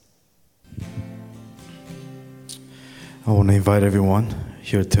I want to invite everyone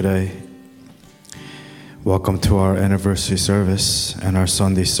here today. Welcome to our anniversary service and our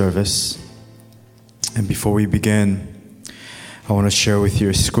Sunday service. And before we begin, I want to share with you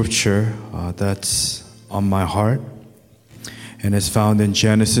a scripture that's on my heart. And it's found in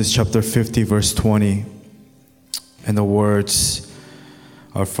Genesis chapter 50, verse 20. And the words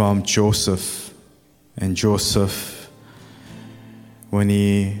are from Joseph. And Joseph, when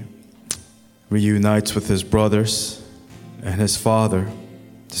he reunites with his brothers and his father,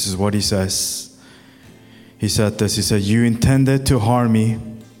 this is what he says. He said this, he said, "You intended to harm me.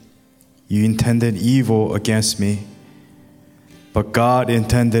 You intended evil against me. But God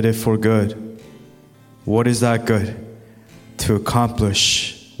intended it for good." What is that good? To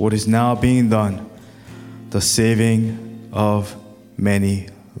accomplish what is now being done, the saving of many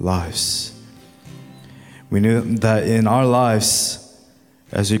lives. We know that in our lives,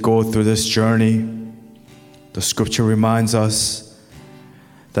 as we go through this journey, the scripture reminds us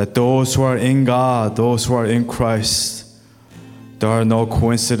that those who are in God, those who are in Christ, there are no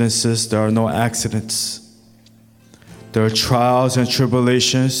coincidences, there are no accidents. There are trials and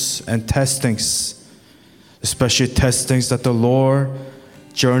tribulations and testings, especially testings that the Lord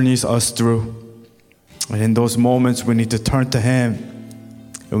journeys us through. And in those moments, we need to turn to Him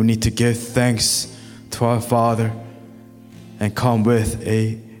and we need to give thanks to our Father and come with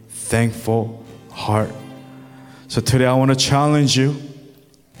a thankful heart. So today I want to challenge you.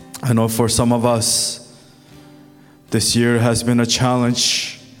 I know for some of us, this year has been a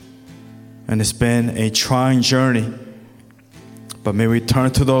challenge and it's been a trying journey. But may we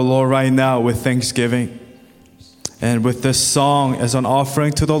turn to the Lord right now with thanksgiving. And with this song as an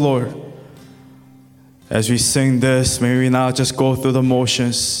offering to the Lord, as we sing this, may we not just go through the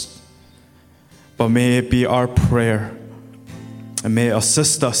motions, but may it be our prayer. And may it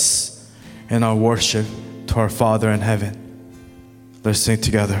assist us in our worship to our Father in heaven. Let's sing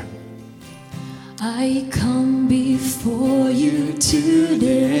together. I come before you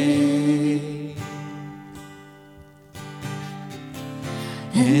today,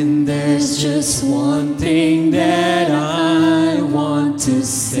 and there's just one thing that I want to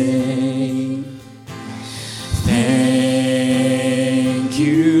say. Thank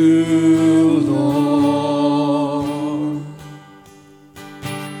you, Lord.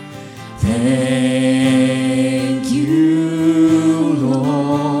 Thank you,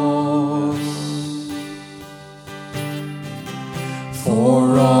 Lord,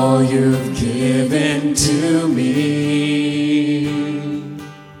 for all you've given to me,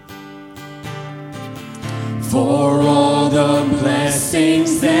 for all the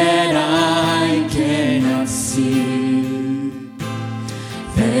blessings that I cannot see.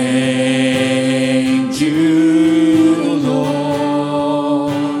 Thank you,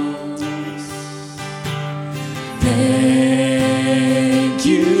 Lord. Thank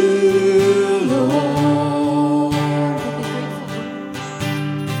you, Lord.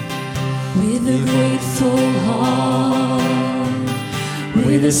 With a grateful heart,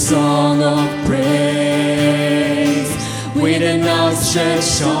 with a song of praise, with an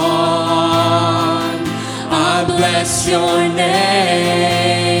outstretched arm, I bless your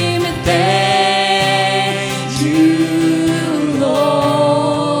name. Thank you,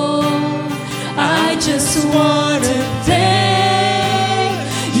 Lord. I just want to thank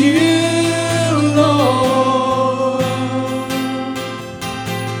you, Lord.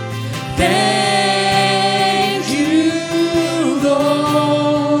 Thank you,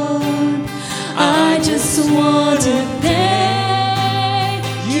 Lord. I just want to thank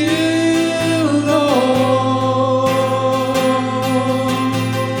you, Lord,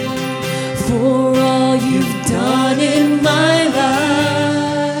 for all you've done in my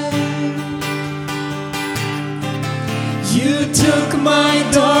life. You took my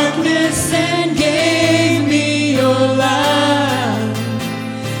darkness and gave me your light.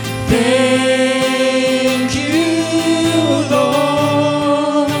 Thank you,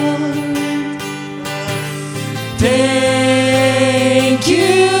 Lord. Thank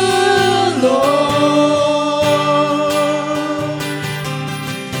you, Lord.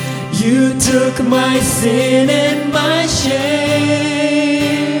 You took my sin and my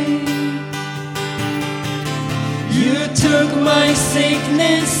shame. You took my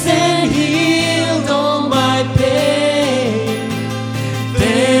sickness and healed all my pain.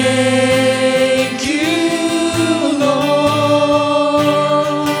 Thank you,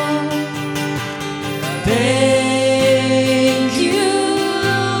 Lord. Thank you,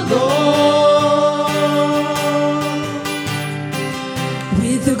 Lord.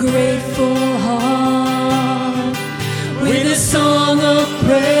 With a grateful heart, with a song of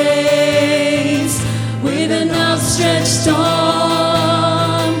praise, with an outstretched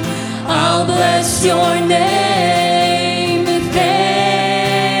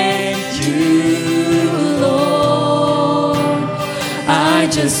I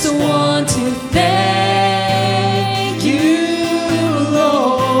just want to thank you,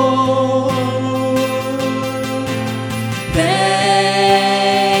 Lord.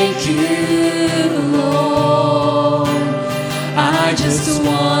 Thank you, Lord. I just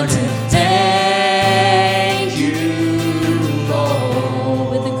want to thank you, Lord.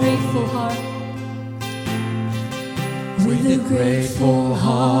 With a grateful heart. With a grateful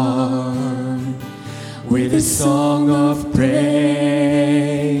heart. With a song of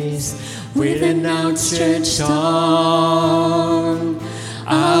praise, with an outstretched arm,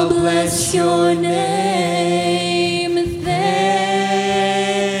 I'll bless your name.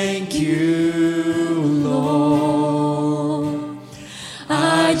 Thank you, Lord.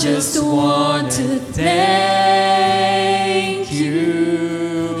 I just want to thank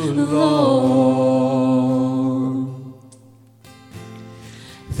you, Lord.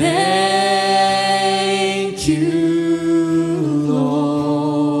 Thank you,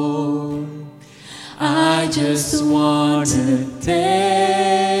 Lord. I just want to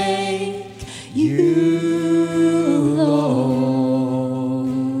thank you, Lord.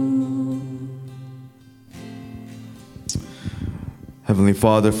 Heavenly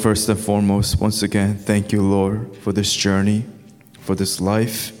Father, first and foremost, once again, thank you, Lord, for this journey, for this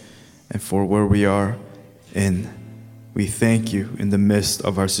life, and for where we are in. We thank you in the midst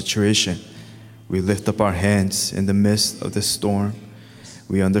of our situation. We lift up our hands in the midst of the storm.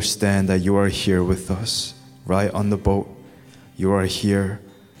 We understand that you are here with us, right on the boat. You are here,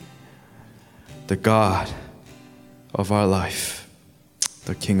 the God of our life,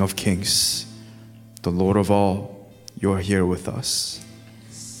 the King of Kings, the Lord of all. You are here with us.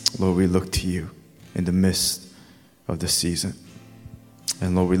 Lord, we look to you in the midst of the season.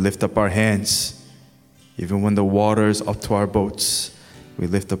 And Lord, we lift up our hands. Even when the water is up to our boats, we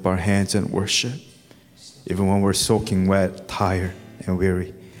lift up our hands and worship. Even when we're soaking wet, tired, and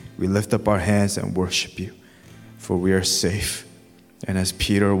weary, we lift up our hands and worship you, for we are safe. And as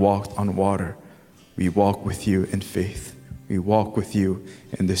Peter walked on water, we walk with you in faith. We walk with you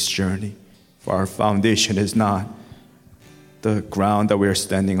in this journey, for our foundation is not the ground that we are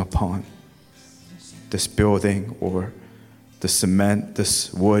standing upon, this building or the cement,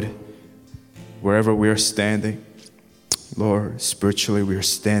 this wood. Wherever we are standing, Lord, spiritually we are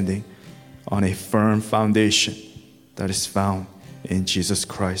standing on a firm foundation that is found in Jesus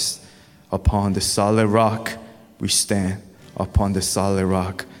Christ. Upon the solid rock we stand. Upon the solid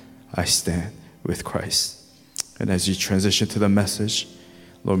rock I stand with Christ. And as you transition to the message,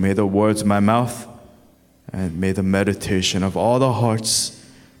 Lord, may the words of my mouth and may the meditation of all the hearts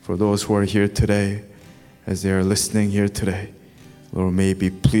for those who are here today, as they are listening here today, Lord, may it be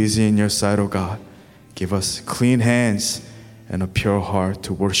pleasing in your sight, O God. Give us clean hands and a pure heart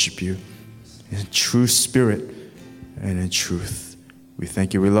to worship you in true spirit and in truth. We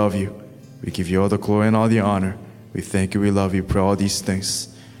thank you, we love you. We give you all the glory and all the honor. We thank you, we love you. Pray all these things.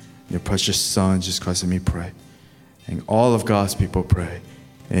 In your precious Son, Jesus Christ, and me pray. And all of God's people pray.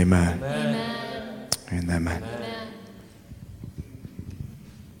 Amen. Amen. And amen. Amen.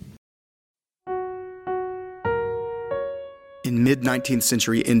 In mid-19th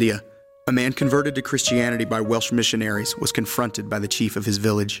century India, a man converted to Christianity by Welsh missionaries was confronted by the chief of his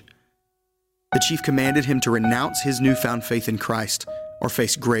village. The chief commanded him to renounce his newfound faith in Christ or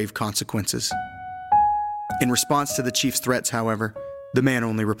face grave consequences. In response to the chief's threats, however, the man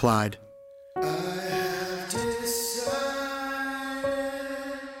only replied, I have decided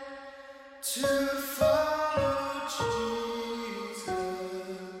to follow Jesus.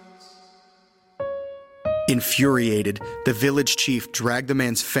 Infuriated, the village chief dragged the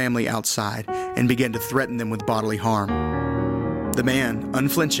man's family outside and began to threaten them with bodily harm. The man,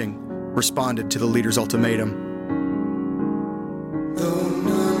 unflinching, responded to the leader's ultimatum. Though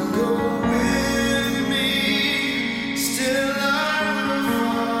none go with me, still I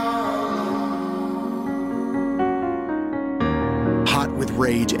will follow. Hot with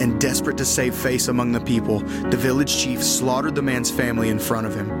rage and desperate to save face among the people, the village chief slaughtered the man's family in front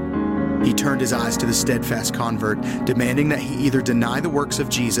of him. He turned his eyes to the steadfast convert, demanding that he either deny the works of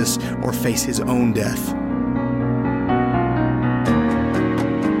Jesus or face his own death.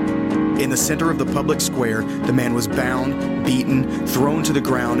 In the center of the public square, the man was bound, beaten, thrown to the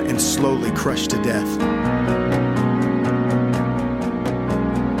ground, and slowly crushed to death.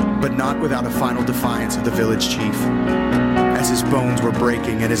 But not without a final defiance of the village chief. As his bones were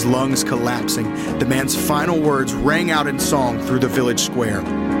breaking and his lungs collapsing, the man's final words rang out in song through the village square.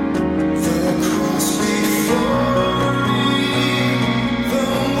 The cross before me, the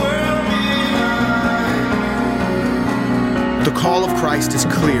world behind. The call of Christ is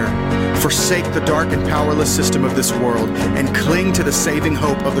clear. Forsake the dark and powerless system of this world and cling to the saving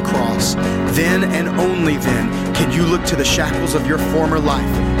hope of the cross. Then and only then can you look to the shackles of your former life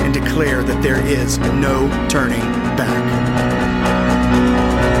and declare that there is no turning back.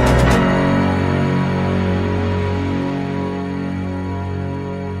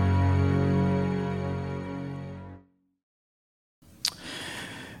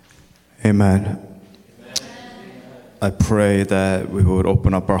 Amen. I pray that we would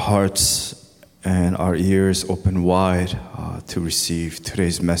open up our hearts and our ears open wide to receive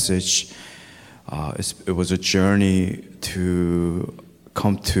today's message. It was a journey to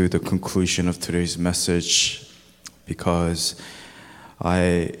come to the conclusion of today's message because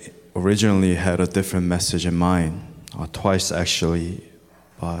I originally had a different message in mind, twice actually,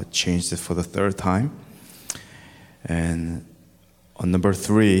 changed it for the third time. And on number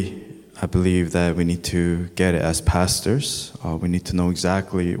 3, I believe that we need to get it as pastors. We need to know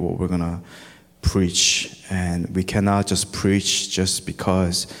exactly what we're going to preach. And we cannot just preach just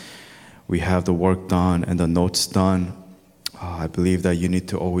because we have the work done and the notes done. I believe that you need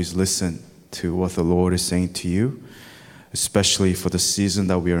to always listen to what the Lord is saying to you, especially for the season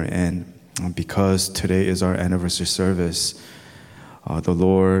that we are in. Because today is our anniversary service, the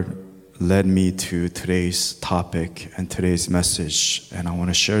Lord led me to today's topic and today's message, and I want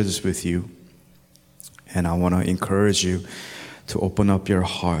to share this with you, and I want to encourage you to open up your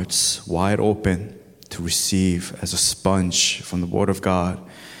hearts wide open to receive as a sponge from the Word of God,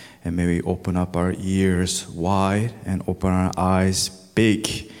 and may we open up our ears wide and open our eyes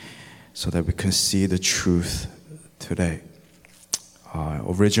big so that we can see the truth today.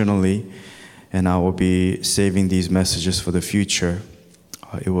 Originally, and I will be saving these messages for the future,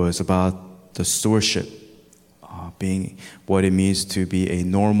 it was about the stewardship, being what it means to be a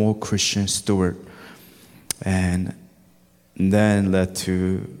normal Christian steward, and then led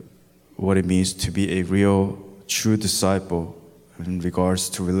to what it means to be a real, true disciple in regards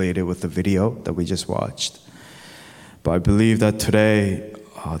to related with the video that we just watched. But I believe that today,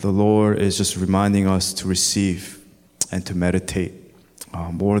 the Lord is just reminding us to receive and to meditate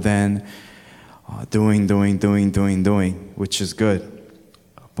more than doing, which is good.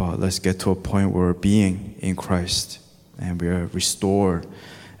 But let's get to a point where we're being in Christ and we are restored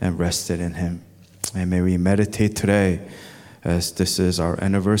and rested in Him. And may we meditate today, as this is our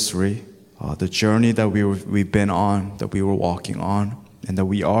anniversary, the journey that we've been on, that we were walking on, and that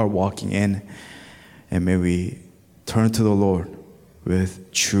we are walking in. And may we turn to the Lord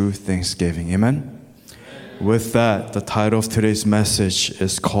with true thanksgiving. Amen? With that, the title of today's message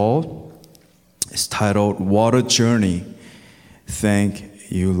is titled, What a Journey. Thank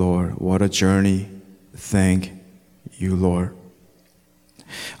you, Lord. What a journey. Thank you, Lord.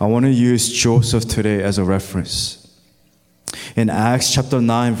 I want to use Joseph today as a reference. In Acts chapter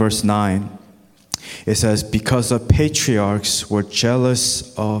 9, verse 9, it says, because the patriarchs were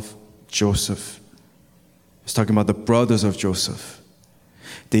jealous of Joseph. It's talking about the brothers of Joseph.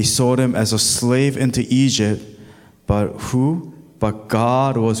 They sold him as a slave into Egypt, but who? But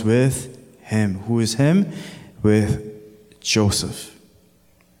God was with him. Who is him? With Joseph.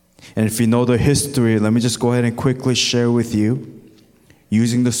 And if you know the history, let me just go ahead and quickly share with you,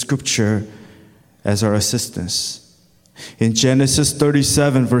 using the scripture as our assistance. In Genesis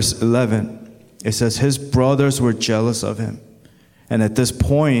 37, verse 11, it says, his brothers were jealous of him. And at this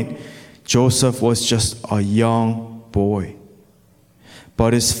point, Joseph was just a young boy.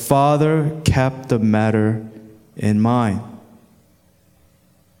 But his father kept the matter in mind.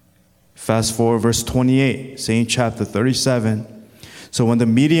 Fast forward, verse 28, same chapter 37. So when the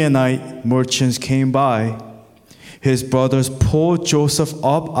Midianite merchants came by, his brothers pulled Joseph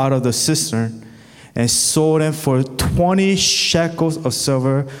up out of the cistern and sold him for 20 shekels of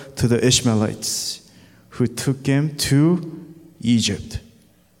silver to the Ishmaelites, who took him to Egypt.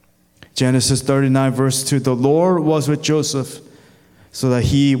 Genesis 39, verse 2, the Lord was with Joseph so that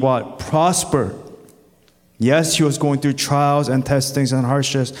he, prospered. Yes, he was going through trials and testings and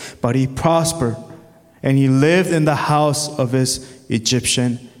hardships, but he prospered. And he lived in the house of his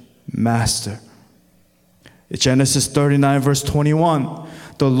Egyptian master. Genesis 39, verse 21.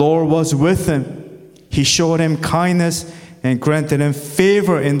 The Lord was with him. He showed him kindness and granted him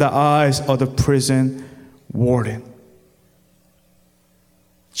favor in the eyes of the prison warden.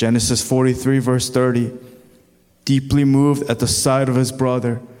 Genesis 43, verse 30. Deeply moved at the sight of his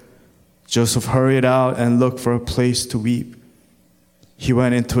brother, Joseph hurried out and looked for a place to weep. He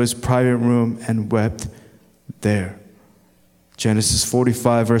went into his private room and wept there. Genesis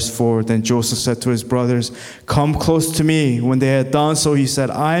 45, verse 4, then Joseph said to his brothers, come close to me. When they had done so, he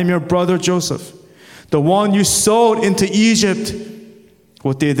said, I am your brother Joseph, the one you sold into Egypt.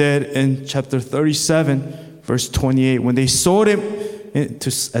 what they did in chapter 37, verse 28. When they sold him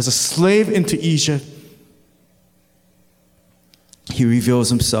as a slave into Egypt, he reveals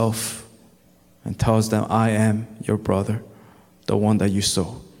himself and tells them, I am your brother, the one that you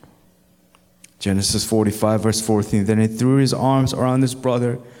sold. Genesis 45, verse 14. Then he threw his arms around his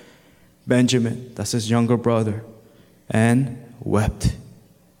brother, Benjamin, that's his younger brother, and wept.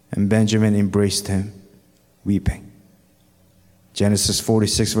 And Benjamin embraced him, weeping. Genesis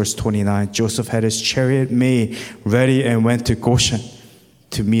 46, verse 29. Joseph had his chariot made ready and went to Goshen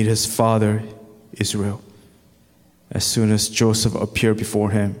to meet his father, Israel. As soon as Joseph appeared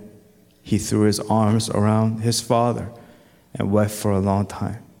before him, he threw his arms around his father and wept for a long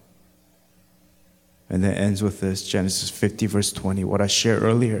time. And then ends with this, Genesis 50, verse 20, what I shared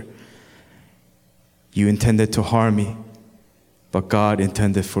earlier. You intended to harm me, but God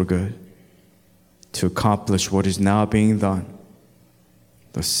intended for good, to accomplish what is now being done,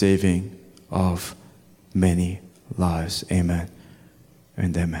 the saving of many lives. Amen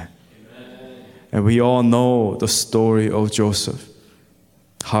and amen. And we all know the story of Joseph,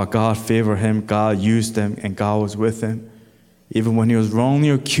 how God favored him, God used him, and God was with him. Even when he was wrongly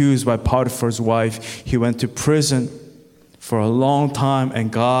accused by Potiphar's wife, he went to prison for a long time,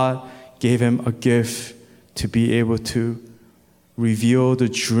 and God gave him a gift to be able to reveal the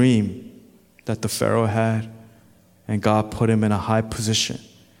dream that the Pharaoh had, and God put him in a high position.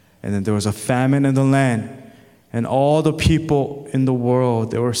 And then there was a famine in the land, and all the people in the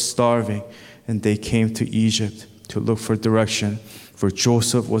world, they were starving, and they came to Egypt to look for direction. For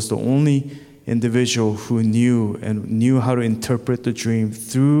Joseph was the only individual who knew how to interpret the dream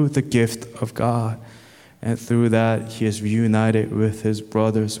through the gift of God. And through that, he is reunited with his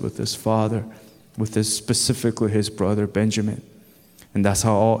brothers, with his father, specifically his brother Benjamin. And that's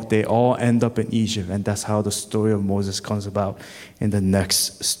how they all end up in Egypt. And that's how the story of Moses comes about in the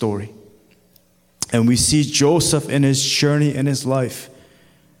next story. And we see Joseph in his journey in his life.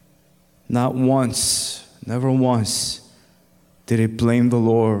 Not once, never once, did he blame the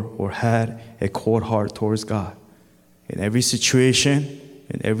Lord or had a cold heart towards God. In every situation,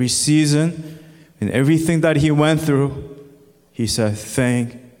 in every season, in everything that he went through, he said,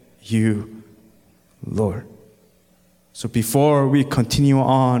 thank you, Lord. So before we continue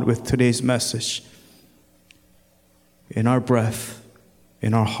on with today's message, in our breath,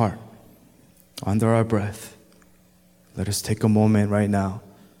 in our heart, under our breath, let us take a moment right now,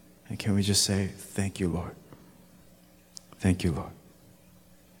 and can we just say, thank you, Lord. Thank you, Lord.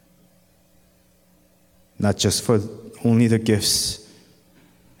 Not just for only the gifts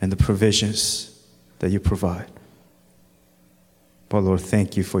and the provisions that you provide, but Lord,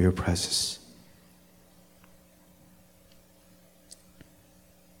 thank you for your presence.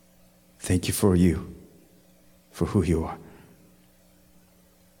 Thank you for you, for who you are.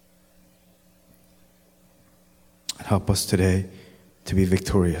 And help us today to be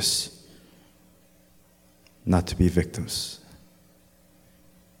victorious, not to be victims.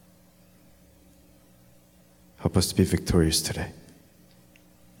 Help us to be victorious today.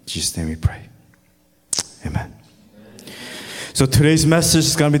 In Jesus' name we pray. Amen. So today's message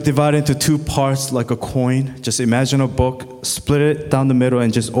is going to be divided into two parts like a coin. Just imagine a book, split it down the middle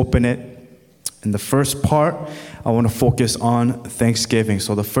and just open it. In the first part, I want to focus on thanksgiving.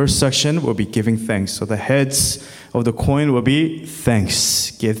 So the first section will be giving thanks. So the heads of the coin will be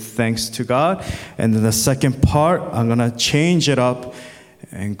thanks. Give thanks to God. And then the second part, I'm going to change it up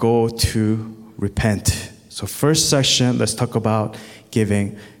and go to repent. So first section, let's talk about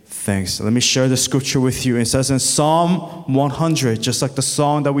giving thanks. Let me share the scripture with you. It says in Psalm 100, just like the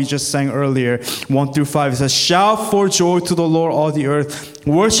song that we just sang earlier, 1 through 5, it says, shout for joy to the Lord, all the earth.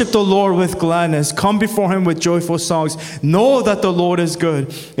 Worship the Lord with gladness. Come before him with joyful songs. Know that the Lord is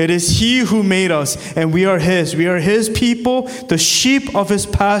good. It is he who made us, and we are his. We are his people, the sheep of his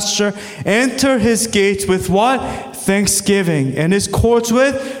pasture. Enter his gates with what? Thanksgiving. And his courts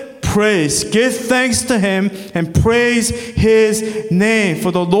with praise. Give thanks to him and praise his name.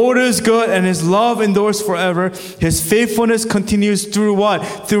 For the Lord is good and his love endures forever. His faithfulness continues through what?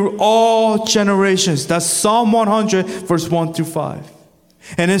 Through all generations. That's Psalm 100, verse 1 through 5.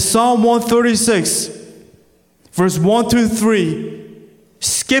 And in Psalm 136, verse 1 through 3,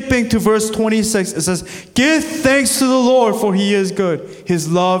 skipping to verse 26, it says, give thanks to the Lord, for he is good.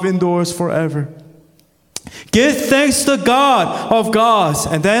 His love endures forever. Give thanks to God of gods.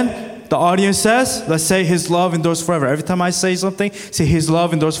 And then the audience says, let's say his love endures forever. Every time I say something, say his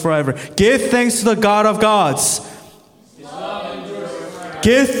love endures forever. Give thanks to the God of gods. His love endures forever.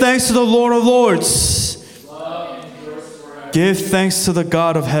 Give thanks to the Lord of lords. His love endures forever. Give thanks to the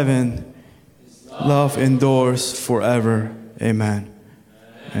God of heaven. His love endures forever. Amen.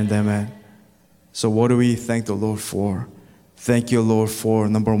 and amen. So what do we thank the Lord for? Thank you, Lord, for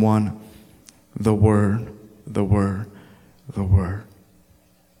number one, the Word, the Word, the Word.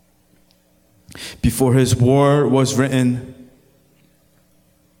 Before His Word was written,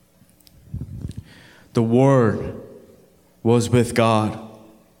 the Word was with God.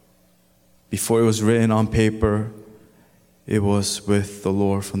 Before it was written on paper, it was with the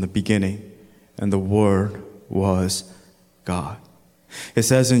Lord from the beginning, and the Word was God. It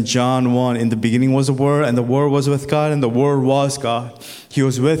says in John 1, in the beginning was the Word, and the Word was with God, and the Word was God. He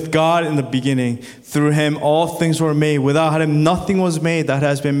was with God in the beginning. Through Him all things were made. Without Him nothing was made that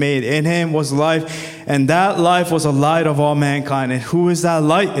has been made. In Him was life, and that life was a light of all mankind. And who is that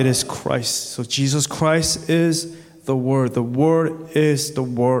light? It is Christ. So Jesus Christ is the Word. The Word is the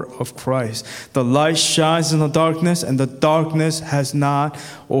Word of Christ. The light shines in the darkness, and the darkness has not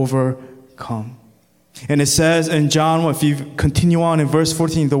overcome. And it says in John 1, if you continue on in verse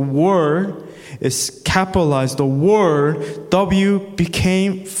 14, the Word is capitalized. The Word, W,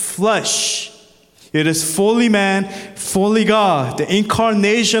 became flesh. It is fully man, fully God, the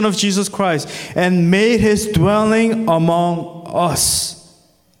incarnation of Jesus Christ, and made His dwelling among us.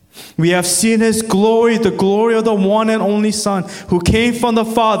 We have seen His glory, the glory of the one and only Son, who came from the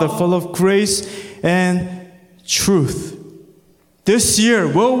Father, full of grace and truth. This year,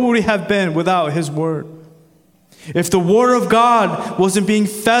 where would we have been without His Word? If the Word of God wasn't being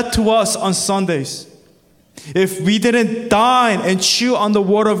fed to us on Sundays, if we didn't dine and chew on the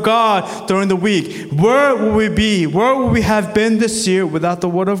Word of God during the week, where would we be? Where would we have been this year without the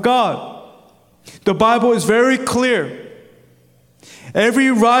Word of God? The Bible is very clear.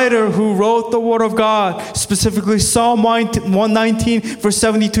 Every writer who wrote the Word of God, specifically Psalm 119, verse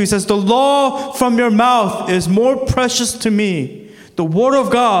 72, he says, the law from your mouth is more precious to me. The Word of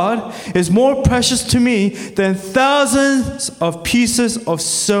God is more precious to me than thousands of pieces of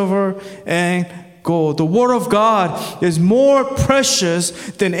silver and gold. The Word of God is more precious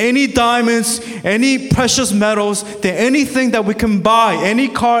than any diamonds, any precious metals, than anything that we can buy. Any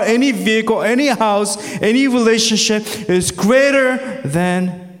car, any vehicle, any house, any relationship is greater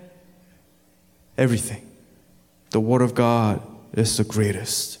than everything. The Word of God is the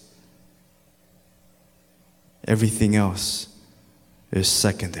greatest. Everything else is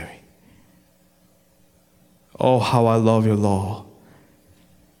secondary. Oh, how I love your law.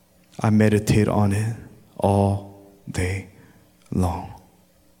 I meditate on it all day long.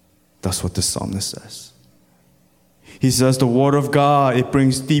 That's what the psalmist says. He says the Word of God, it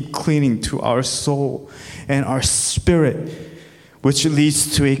brings deep cleaning to our soul and our spirit, which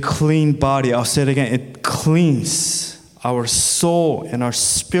leads to a clean body. I'll say it again. It cleans our soul and our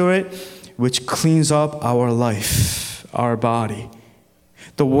spirit, which cleans up our life, our body.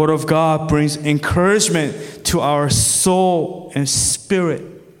 The Word of God brings encouragement to our soul and spirit.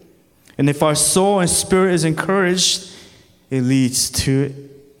 And if our soul and spirit is encouraged, it leads to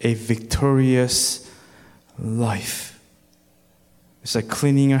a victorious life. It's like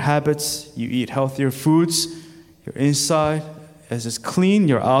cleaning your habits. You eat healthier foods. Your inside, as it's clean,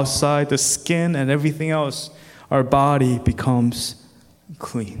 your outside, the skin and everything else, our body becomes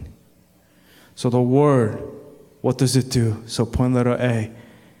clean. So the Word, what does it do? So point letter A.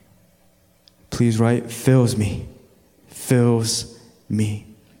 Please write, fills me. Fills me.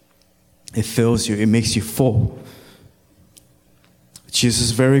 It fills you. It makes you full. Jesus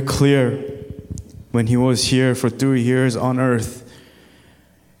is very clear when He was here for 3 years on earth.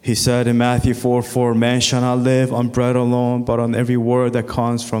 He said in Matthew 4:4, man shall not live on bread alone, but on every word that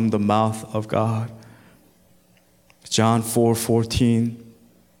comes from the mouth of God. John 4:14,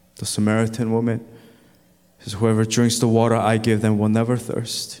 the Samaritan woman says, whoever drinks the water I give them will never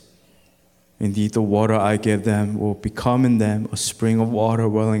thirst. Indeed, the water I give them will become in them a spring of water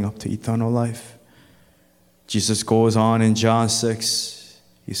welling up to eternal life. Jesus goes on in John 6.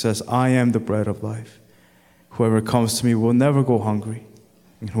 He says, I am the bread of life. Whoever comes to me will never go hungry,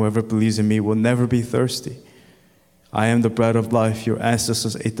 and whoever believes in me will never be thirsty. I am the bread of life. Your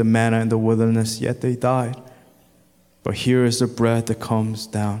ancestors ate the manna in the wilderness, yet they died. But here is the bread that comes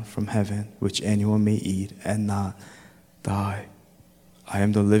down from heaven, which anyone may eat and not die. I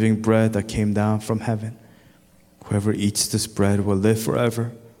am the living bread that came down from heaven. Whoever eats this bread will live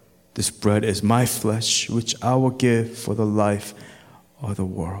forever. This bread is my flesh, which I will give for the life of the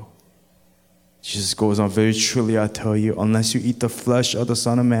world. Jesus goes on, very truly I tell you, unless you eat the flesh of the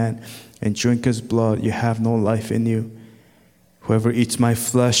Son of Man and drink His blood, you have no life in you. Whoever eats my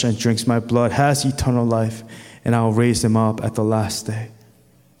flesh and drinks my blood has eternal life, and I will raise him up at the last day.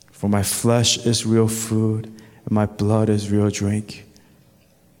 For my flesh is real food, and my blood is real drink.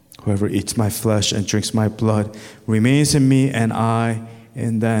 Whoever eats my flesh and drinks my blood remains in me, and I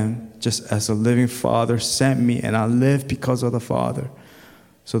in them, just as the living Father sent me, and I live because of the Father.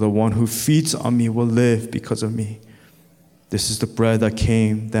 So the one who feeds on me will live because of me. This is the bread that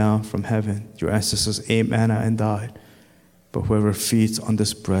came down from heaven. Your ancestors ate manna and died. But whoever feeds on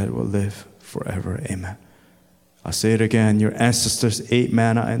this bread will live forever. Amen. I'll say it again. Your ancestors ate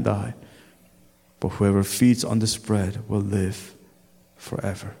manna and died. But whoever feeds on this bread will live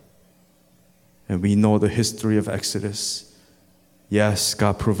forever. And we know the history of Exodus. Yes,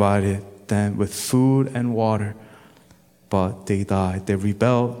 God provided them with food and water, but they died. They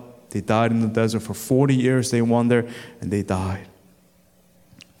rebelled. They died in the desert for 40 years. They wandered and they died.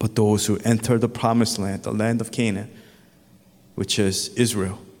 But those who entered the promised land, the land of Canaan, which is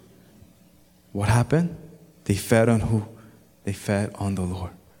Israel, what happened? They fed on who? They fed on the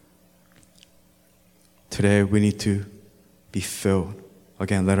Lord. Today we need to be filled.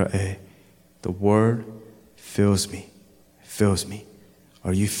 Again, letter A. The Word fills me. Fills me.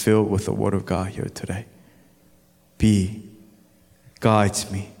 Are you filled with the Word of God here today? B. Guides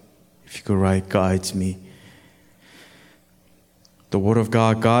me. If you could write, guides me. The Word of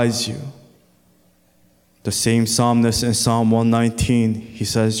God guides you. The same psalmist in Psalm 119, he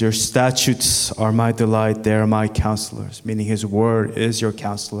says, your statutes are my delight, they are my counselors, meaning His Word is your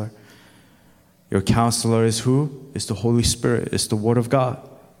counselor. Your counselor is who? It's the Holy Spirit. It's the Word of God.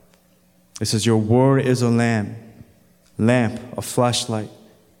 It says your Word is a lamp, a flashlight.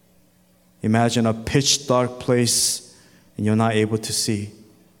 Imagine a pitch dark place and you're not able to see.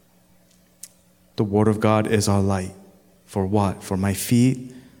 The Word of God is our light. For what? For my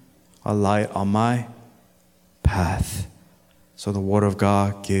feet, a light on my path. So the Word of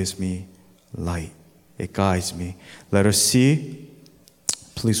God gives me light. It guides me. Letter C,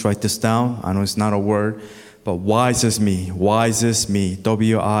 please write this down. I know it's not a word, but wises me. Wises me.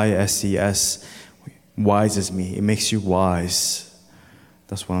 W-I-S-E-S. Wises me. It makes you wise.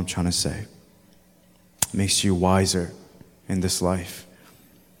 That's what I'm trying to say. It makes you wiser in this life.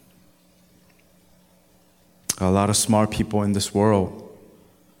 A lot of smart people in this world,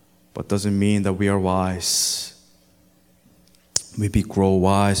 but doesn't mean that we are wise. We grow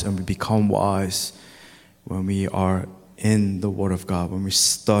wise and we become wise when we are in the Word of God, when we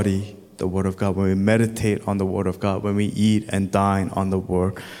study the Word of God, when we meditate on the Word of God, when we eat and dine on the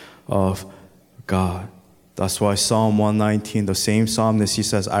Word of God. That's why Psalm 119, the same psalmist, he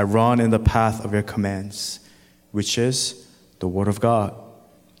says, I run in the path of your commands, which is the Word of God.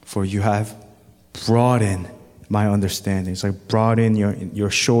 For you have broadened my understanding. It's like broaden your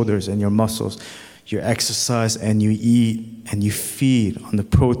shoulders and your muscles. You exercise and you eat and you feed on the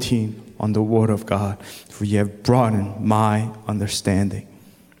protein, on the Word of God. For you have broadened my understanding.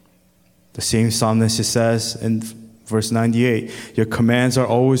 The same psalmist, it says in verse 98, your commands are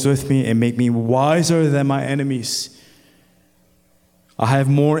always with me and make me wiser than my enemies. I have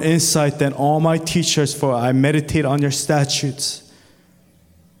more insight than all my teachers, for I meditate on your statutes.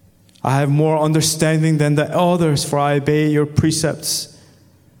 I have more understanding than the elders, for I obey your precepts.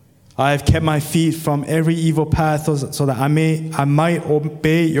 I have kept my feet from every evil path so that I might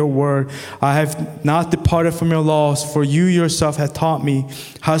obey your word. I have not departed from your laws, for you yourself have taught me.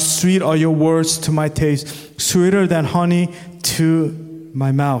 How sweet are your words to my taste, sweeter than honey to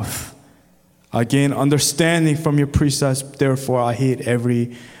my mouth. I gain understanding from your precepts, therefore I hate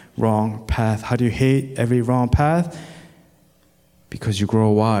every wrong path. How do you hate every wrong path? Because you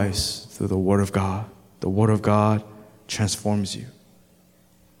grow wise through the Word of God. The Word of God transforms you,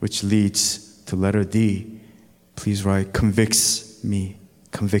 which leads to letter D. Please write, convicts me.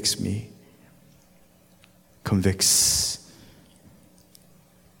 Convicts me. Convicts.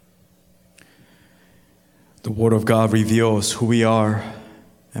 The Word of God reveals who we are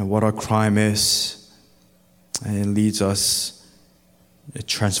and what our crime is. And it leads us, it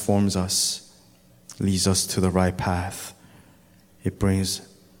transforms us, leads us to the right path. It brings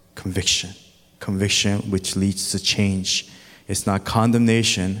conviction. Conviction which leads to change. It's not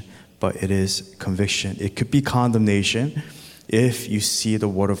condemnation, but it is conviction. It could be condemnation if you see the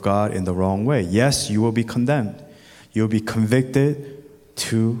Word of God in the wrong way. Yes, you will be condemned. You'll be convicted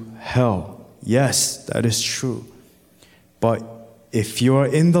to hell. Yes, that is true. But if you are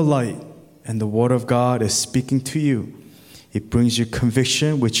in the light and the Word of God is speaking to you, it brings you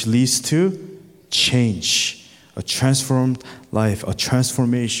conviction which leads to change. A transformed life, a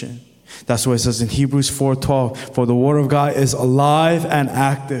transformation. That's what it says in Hebrews 4:12. For the Word of God is alive and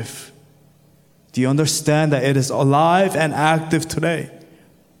active. Do you understand that it is alive and active today?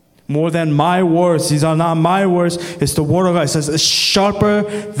 More than my words. These are not my words. It's the Word of God. It says it's sharper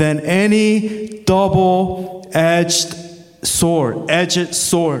than any double-edged sword. Edged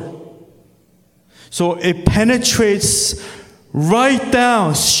sword. So it penetrates right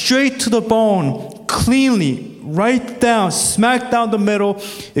down, straight to the bone, cleanly, right down, smack down the middle,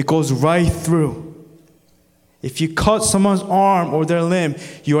 it goes right through. If you cut someone's arm or their limb,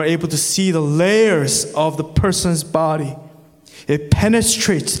 you are able to see the layers of the person's body. It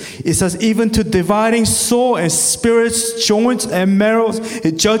penetrates. It says even to dividing soul and spirits, joints and marrows.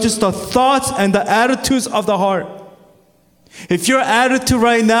 It judges the thoughts and the attitudes of the heart. If your attitude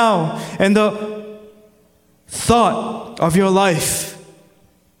right now and the thought of your life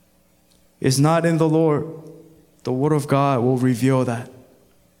is not in the Lord, the Word of God will reveal that.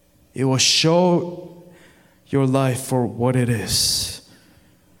 It will show your life for what it is.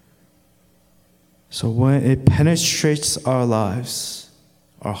 So when it penetrates our lives,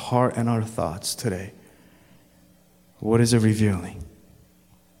 our heart and our thoughts today, what is it revealing?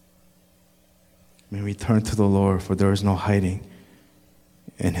 May we turn to the Lord, for there is no hiding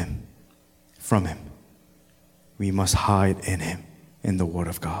in Him, from Him. We must hide in Him, in the Word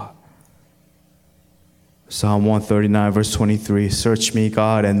of God. Psalm 139, verse 23, search me,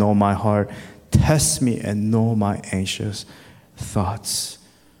 God, and know my heart. Test me and know my anxious thoughts.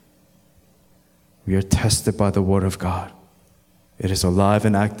 We are tested by the Word of God. It is alive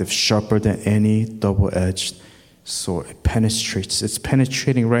and active, sharper than any double-edged sword. It penetrates. It's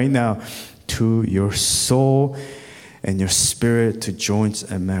penetrating right now to your soul and your spirit, to joints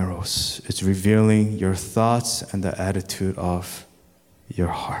and marrows. It's revealing your thoughts and the attitude of your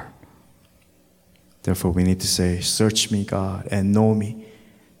heart. Therefore, we need to say, search me, God, and know me.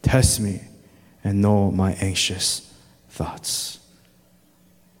 Test me and know my anxious thoughts.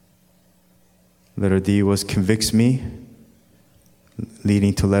 Letter D was convicts me,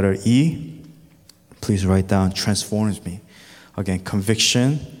 leading to letter E. Please write down transforms me. Again,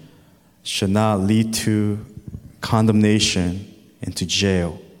 conviction should not lead to condemnation into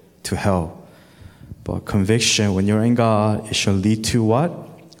jail, to hell. But conviction, when you're in God, it shall lead to what?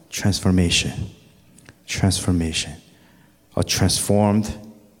 Transformation. Transformation. A transformed,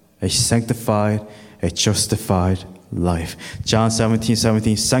 a sanctified, a justified life. John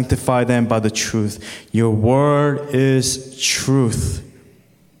 17:17, sanctify them by the truth. Your word is truth.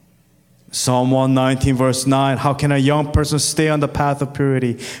 Psalm 119, verse 9, how can a young person stay on the path of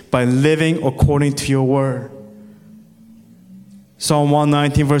purity? By living according to your word. Psalm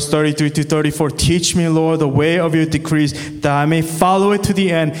 119, verse 33 to 34, teach me, Lord, the way of your decrees, that I may follow it to the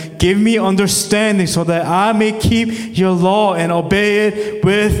end. Give me understanding so that I may keep your law and obey it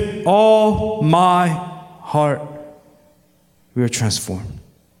with all my heart. We are transformed.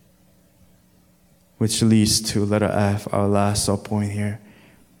 Which leads to letter F, our last subpoint here.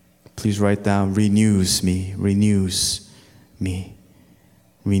 Please write down, renews me, renews me,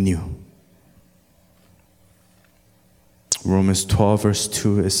 renew. Romans 12, verse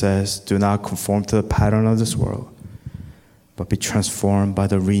 2, it says, do not conform to the pattern of this world, but be transformed by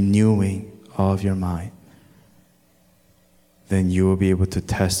the renewing of your mind. Then you will be able to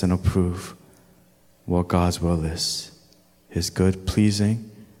test and approve what God's will is, His good,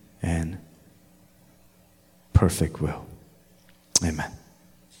 pleasing, and perfect will. Amen.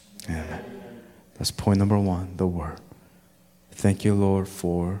 Amen. That's point number 1, the Word. Thank you, Lord,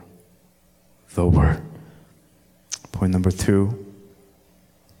 for the Word. Point number 2,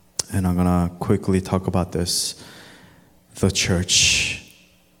 and I'm going to quickly talk about this, the church.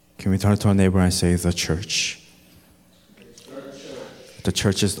 Can we turn to our neighbor and say, the church? The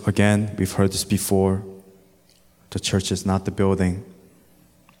church is, again, we've heard this before, the church is not the building.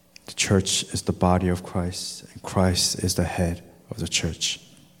 The church is the body of Christ, and Christ is the head of the church.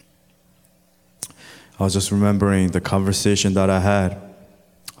 I was just remembering the conversation that I had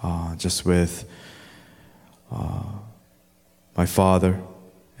just with my father,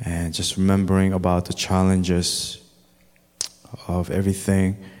 and just remembering about the challenges of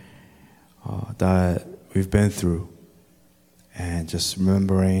everything that we've been through, and just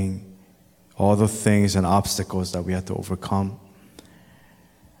remembering all the things and obstacles that we had to overcome.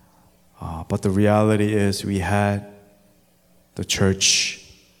 But the reality is we had the church,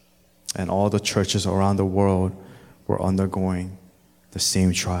 and all the churches around the world were undergoing the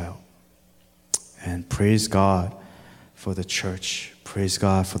same trial. And praise God for the church. Praise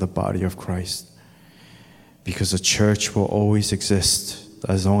God for the body of Christ. Because the church will always exist.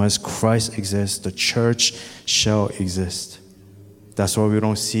 As long as Christ exists, the church shall exist. That's why we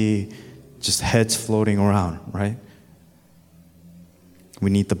don't see just heads floating around, right? We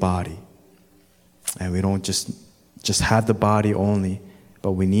need the body. And we don't just have the body only,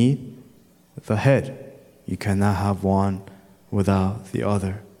 but we need the head. You cannot have one without the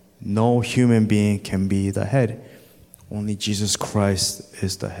other. No human being can be the head. Only Jesus Christ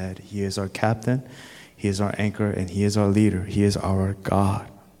is the head. He is our captain. He is our anchor and He is our leader. He is our God.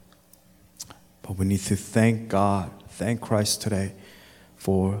 But we need to thank God, thank Christ today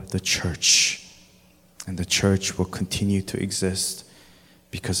for the church. And the church will continue to exist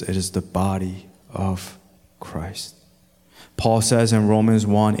because it is the body of Christ. Paul says in Romans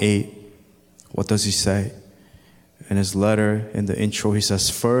 1:8, what does he say? In his letter, in the intro, he says,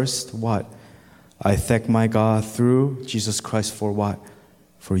 first, what? I thank my God through Jesus Christ for what?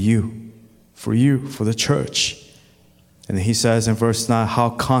 For you, for the church. And then he says in verse 9, how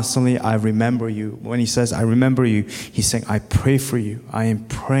constantly I remember you. When he says, I remember you, he's saying, I pray for you. I am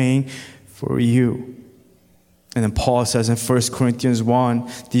praying for you. And then Paul says in 1 Corinthians 1,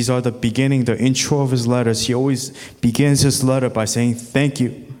 these are the beginning, the intro of his letters. He always begins his letter by saying, thank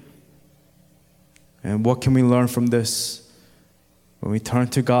you. And what can we learn from this? When we turn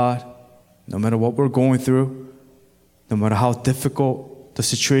to God, no matter what we're going through, no matter how difficult the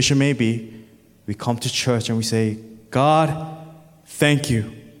situation may be, we come to church and we say, God, thank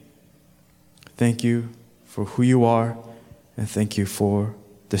you. Thank you for who you are, and thank you for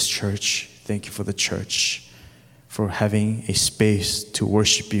this church. Thank you for the church, for having a space to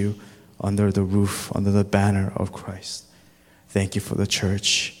worship you under the roof, under the banner of Christ. Thank you for the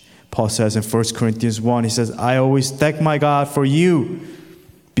church. Paul says in 1 Corinthians 1, he says, I always thank my God for you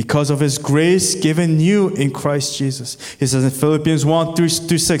because of his grace given you in Christ Jesus. He says in Philippians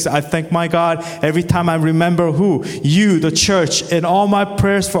 1:3-6, I thank my God every time I remember who? You, the church. In all my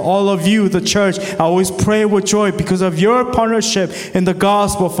prayers for all of you, the church, I always pray with joy because of your partnership in the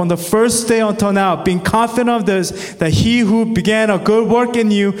gospel from the first day until now, being confident of this, that he who began a good work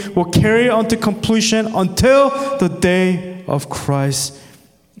in you will carry it on to completion until the day of Christ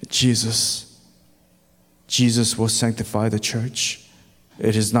Jesus. Jesus will sanctify the church.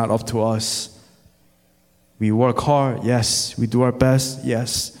 It is not up to us. We work hard, yes. We do our best,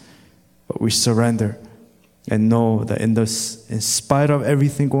 yes. But we surrender and know that in spite of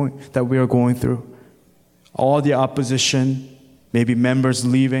everything that we are going through, all the opposition, maybe members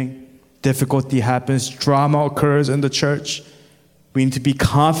leaving, difficulty happens, drama occurs in the church, we need to be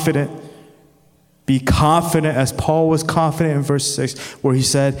confident. Be confident as Paul was confident in verse 6, where he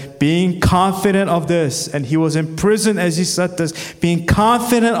said, being confident of this, and he was in prison as he said this, being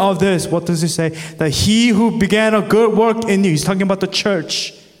confident of this, what does he say? That he who began a good work in you, he's talking about the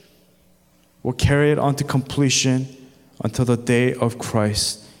church, will carry it on to completion until the day of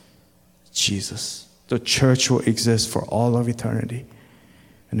Christ Jesus. The church will exist for all of eternity,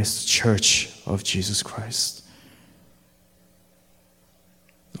 and it's the church of Jesus Christ.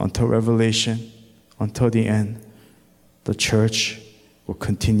 Until Revelation, until the end, the church will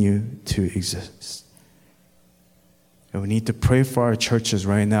continue to exist. And we need to pray for our churches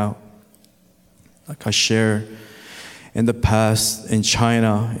right now. Like I shared in the past, in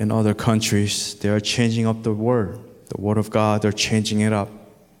China, in other countries, they are changing up the word of God, they're changing it up.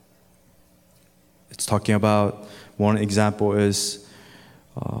 It's talking about, one example is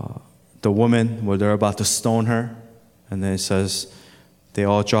the woman where they're about to stone her, and then it says, they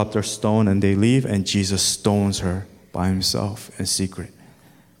all drop their stone and they leave, and Jesus stones her by himself in secret.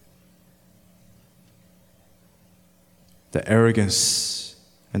 The arrogance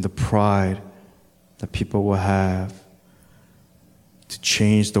and the pride that people will have to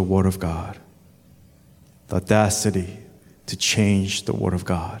change the Word of God. The audacity to change the Word of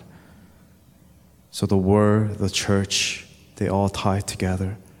God. So the Word, the church, they all tie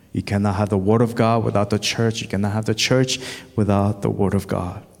together. You cannot have the Word of God without the church. You cannot have the church without the Word of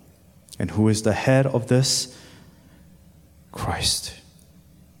God. And who is the head of this? Christ.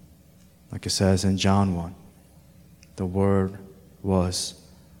 Like it says in John 1, the Word was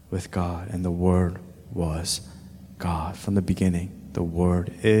with God, and the Word was God. From the beginning, the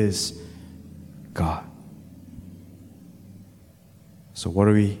Word is God. So what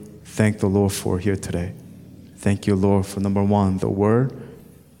do we thank the Lord for here today? Thank you, Lord, for number one, the Word.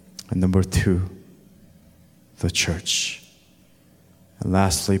 And number two, the church. And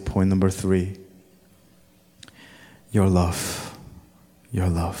lastly, point number three, your love. Your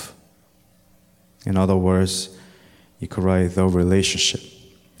love. In other words, you could write the relationship.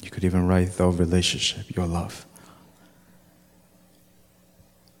 You could even write the relationship, your love.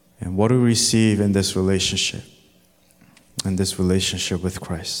 And what do we receive in this relationship? In this relationship with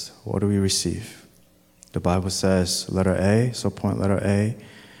Christ? What do we receive? The Bible says, letter A, so point letter A,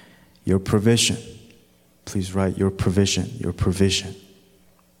 your provision. Please write your provision, your provision.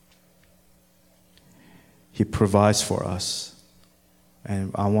 He provides for us.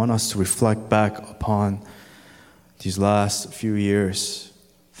 And I want us to reflect back upon these last few years.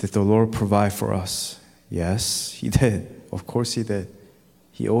 Did the Lord provide for us? Yes, He did. Of course He did.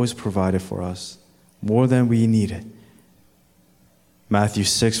 He always provided for us. more than we needed. Matthew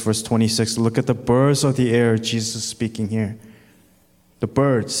 6, verse 26, look at the birds of the air, Jesus is speaking here. The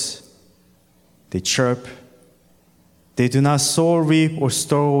birds, they chirp. They do not sow, reap, or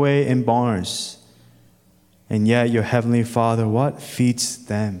store away in barns. And yet your heavenly Father, what? Feeds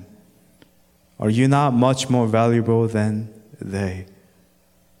them. Are you not much more valuable than they?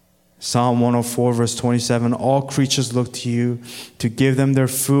 Psalm 104, verse 27, all creatures look to you to give them their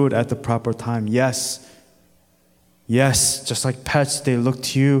food at the proper time. Yes, just like pets, they look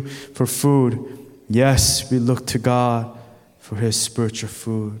to you for food. Yes, we look to God for his spiritual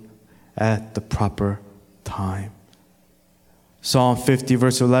food at the proper time. Psalm 50,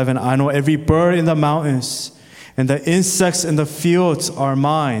 verse 11, I know every bird in the mountains and the insects in the fields are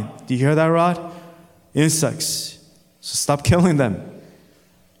mine. Do you hear that, Rod? Insects. So stop killing them.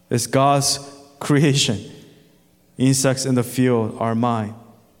 It's God's creation. Insects in the field are mine.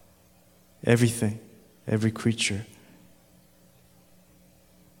 Everything, every creature.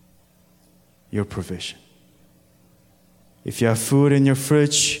 Your provision. If you have food in your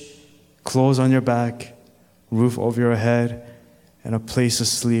fridge, clothes on your back, roof over your head, and a place to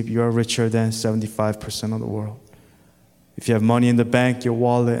sleep, you are richer than 75% of the world. If you have money in the bank, your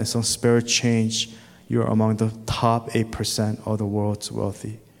wallet, and some spare change, you are among the top 8% of the world's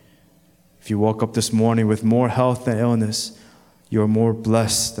wealthy. If you woke up this morning with more health than illness, you are more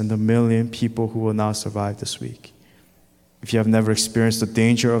blessed than the million people who will not survive this week. If you have never experienced the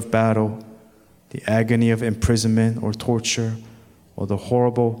danger of battle, the agony of imprisonment or torture, or the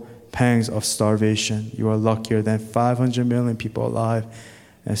horrible pangs of starvation, you are luckier than 500 million people alive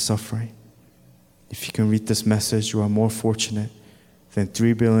and suffering. If you can read this message, you are more fortunate than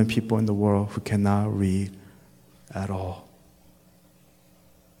 3 billion people in the world who cannot read at all.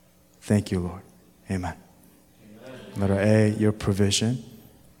 Thank you, Lord. Amen. Letter A, your provision.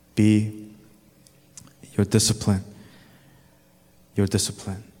 B, your discipline. Your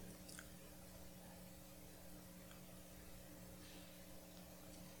discipline.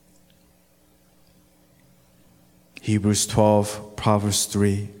 Hebrews 12, Proverbs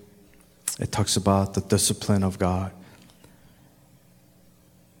 3, it talks about the discipline of God.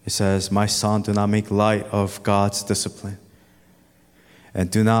 It says, my son, do not make light of God's discipline,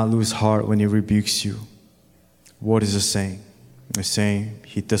 and do not lose heart when he rebukes you. What is it saying? It's saying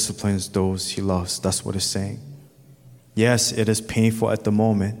he disciplines those he loves. That's what it's saying. Yes, it is painful at the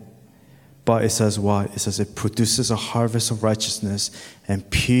moment, but it says what? It says it produces a harvest of righteousness and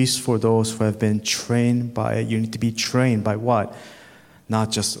peace for those who have been trained by it. You need to be trained by what? Not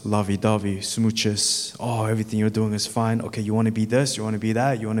just lovey-dovey, smooches. Oh, everything you're doing is fine. Okay, you want to be this, you want to be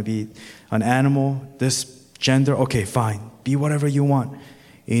that, you want to be an animal, this gender. Okay, fine. Be whatever you want.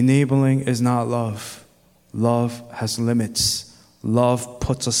 Enabling is not love. Love has limits. Love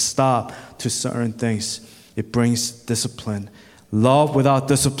puts a stop to certain things. It brings discipline. Love without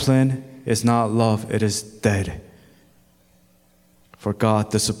discipline is not love. It is dead. For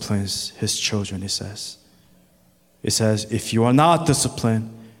God disciplines his children, it says. It says, if you are not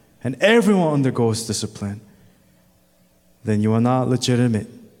disciplined, and everyone undergoes discipline, then you are not legitimate,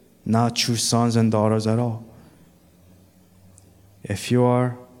 not true sons and daughters at all. If you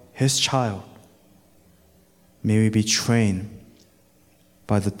are his child, may we be trained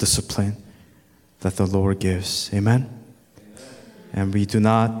by the discipline that the Lord gives. Amen? And we do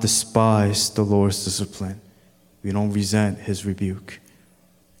not despise the Lord's discipline. We don't resent his rebuke.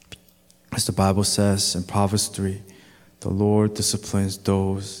 As the Bible says in Proverbs 3, the Lord disciplines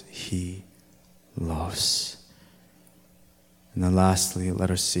those he loves. And then lastly,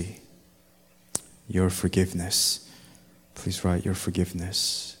 letter C, your forgiveness. Please write your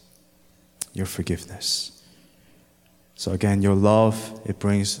forgiveness. Your forgiveness. So again, your love, it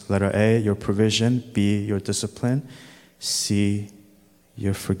brings letter A, your provision, B, your discipline, C,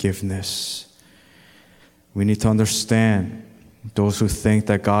 your forgiveness. We need to understand those who think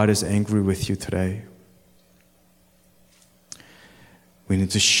that God is angry with you today. We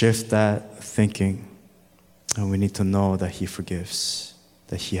need to shift that thinking, and we need to know that he forgives,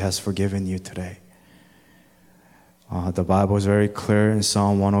 that he has forgiven you today. The Bible is very clear in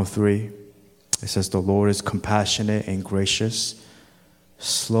Psalm 103. It says, the Lord is compassionate and gracious,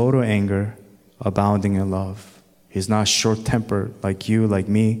 slow to anger, abounding in love. He's not short-tempered like you, like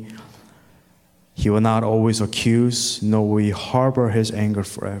me. He will not always accuse, nor will he harbor his anger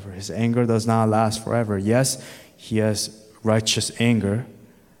forever. His anger does not last forever. Yes, he has righteous anger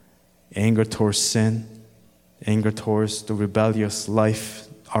towards sin, anger towards the rebellious life,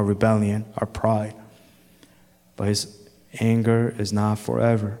 our rebellion, our pride. But his anger is not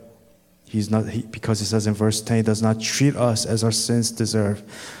forever. Because it says in verse 10, he does not treat us as our sins deserve,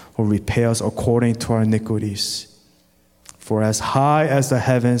 will repay us according to our iniquities. For as high as the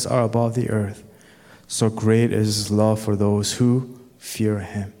heavens are above the earth, so great is his love for those who fear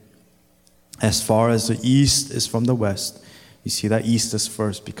him. As far as the east is from the west, you see that east is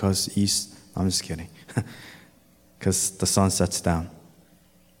first because east, I'm just kidding, because the sun sets down.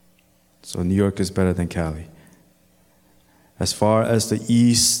 So New York is better than Cali. As far as the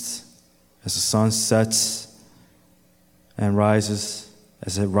east, as the sun sets and rises,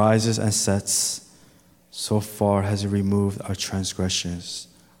 as it rises and sets, so far has it removed our transgressions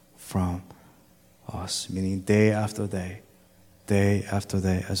from us. Meaning day after day, day after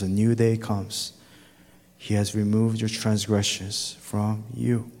day, as a new day comes, he has removed your transgressions from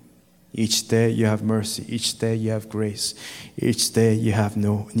you. Each day you have mercy. Each day you have grace. Each day you have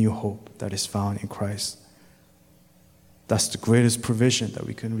no new hope that is found in Christ. That's the greatest provision that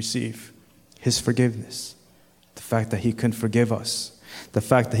we can receive. His forgiveness. The fact that he can forgive us. The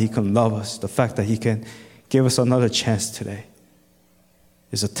fact that he can love us. The fact that he can give us another chance today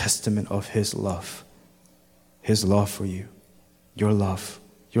is a testament of his love. His love for you. Your love.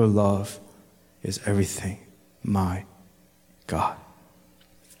 Your love is everything. My God.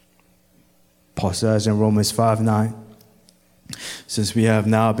 Paul says in Romans 5:9, since we have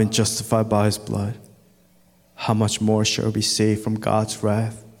now been justified by his blood, how much more shall we be saved from God's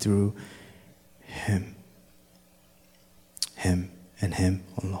wrath through him? Him and him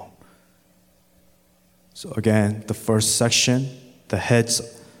alone. So again, the first section, the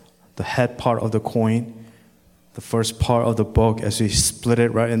head part of the coin, the first part of the book, as we split it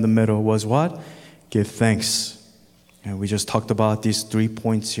right in the middle, was what? Give thanks. And we just talked about these 3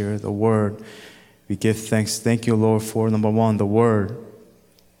 points here. The word, we give thanks. Thank you, Lord, for number one, the word.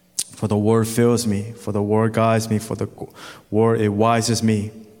 For the word fills me. For the word guides me. For the word, it wises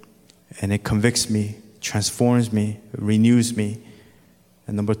me. And it convicts me, transforms me, renews me.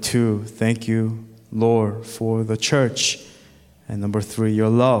 And number two, thank you, Lord, for the church. And number three, your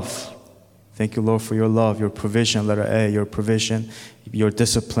love. Thank you, Lord, for your love, your provision, letter A, your provision, your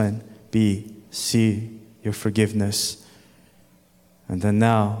discipline, B, C, your forgiveness. And then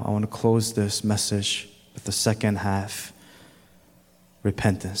now, I want to close this message with the second half,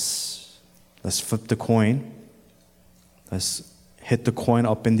 repentance. Let's flip the coin. Let's hit the coin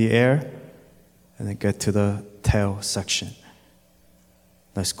up in the air and then get to the tail section.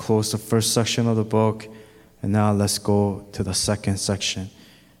 Let's close the first section of the book, and now let's go to the second section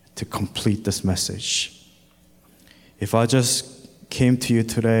to complete this message. If I just came to you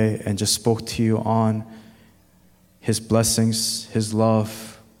today and just spoke to you on his blessings, his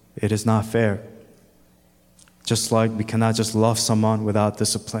love, it is not fair. Just like we cannot just love someone without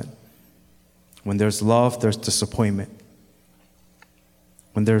discipline. When there's love, there's disappointment.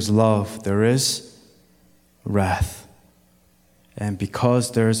 When there's love, there is wrath. And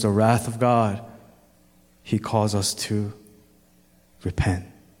because there is the wrath of God, he calls us to repent.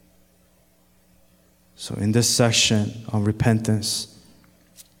 So in this section on repentance,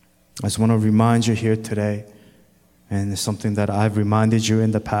 I just want to remind you here today, and it's something that I've reminded you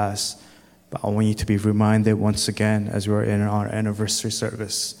in the past, but I want you to be reminded once again as we're in our anniversary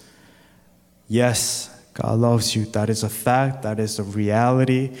service. Yes, God loves you. That is a fact. That is a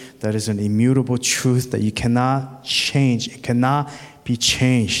reality. That is an immutable truth that you cannot change. It cannot be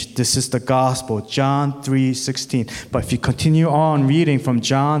changed. This is the gospel, John 3:16. But if you continue on reading from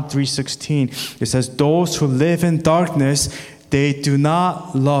John 3:16, it says, those who live in darkness, they do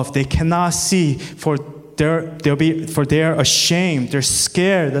not love. They cannot see, for they're ashamed. They're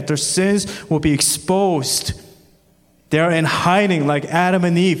scared that their sins will be exposed. They're in hiding like Adam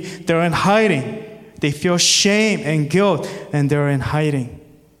and Eve. They're in hiding. They feel shame and guilt, and they're in hiding.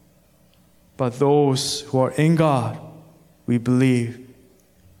 But those who are in God, we believe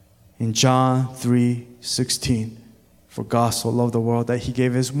in John 3:16. For God so loved the world that he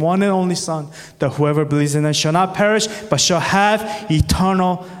gave his one and only Son, that whoever believes in him shall not perish, but shall have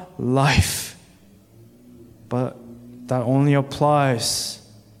eternal life. But that only applies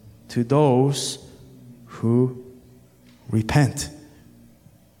to those who repent.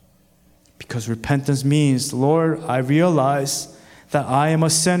 Because repentance means, Lord, I realize that I am a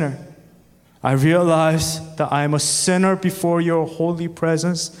sinner. I realize that I am a sinner before your holy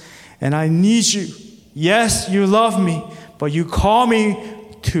presence, and I need you. Yes, you love me, but you call me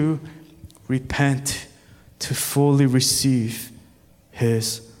to repent, to fully receive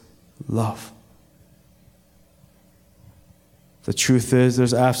his love. The truth is,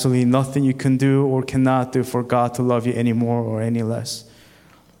 there's absolutely nothing you can do or cannot do for God to love you any more or any less.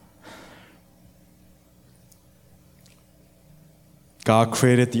 God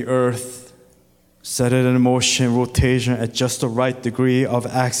created the earth Set it in motion, rotation at just the right degree of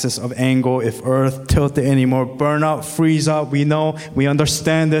axis of angle. If Earth tilted anymore, burn out, freeze out. We know, we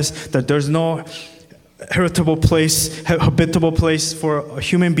understand this, that there's no habitable place for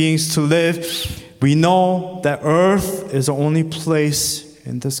human beings to live. We know that Earth is the only place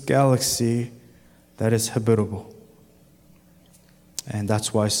in this galaxy that is habitable. And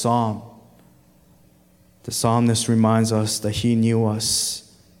that's why the psalmist reminds us that he knew us.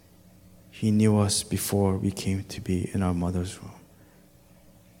 He knew us before we came to be in our mother's womb.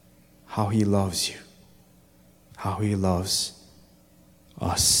 How he loves you. How he loves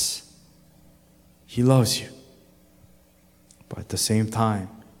us. He loves you. But at the same time,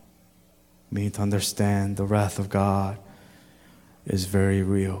 we need to understand the wrath of God is very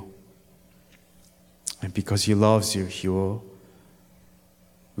real. And because he loves you, he will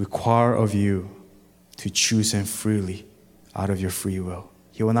require of you to choose him freely out of your free will.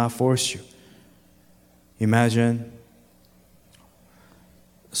 He will not force you. Imagine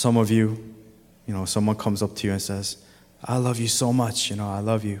some of you, someone comes up to you and says, I love you so much, I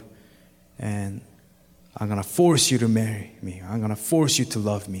love you. And I'm going to force you to marry me. I'm going to force you to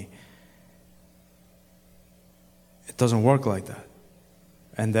love me. It doesn't work like that.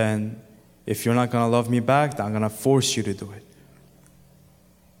 And then if you're not going to love me back, then I'm going to force you to do it.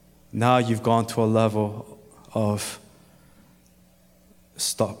 Now you've gone to a level of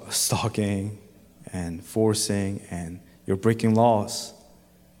stalking and forcing, and you're breaking laws.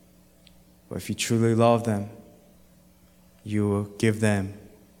 But if you truly love them, you will give them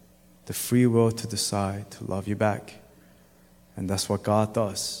the free will to decide to love you back. And that's what God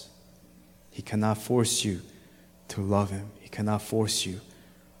does. He cannot force you to love him. He cannot force you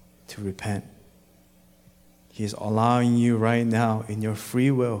to repent. He is allowing you right now in your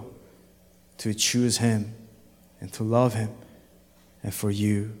free will to choose him and to love him, and for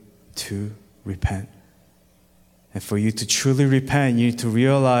you to repent. And for you to truly repent, you need to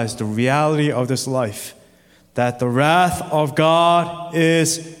realize the reality of this life, that the wrath of God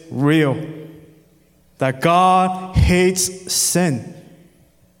is real, that God hates sin.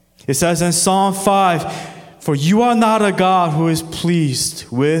 It says in Psalm 5, for you are not a God who is pleased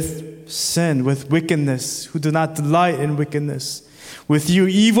with sin, with wickedness, who do not delight in wickedness. With you,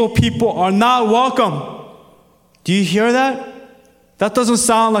 evil people are not welcome. Do you hear that? That doesn't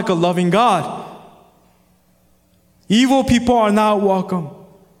sound like a loving God. Evil people are not welcome.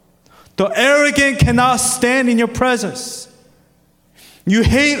 The arrogant cannot stand in your presence. You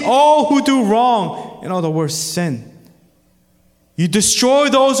hate all who do wrong. In other words, sin. You destroy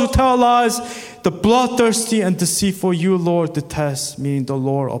those who tell lies. The bloodthirsty and deceitful you, Lord, detest, meaning the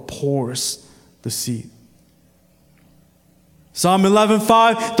Lord abhors deceit. Psalm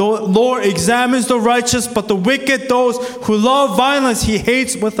 11:5, the Lord examines the righteous, but the wicked, those who love violence, he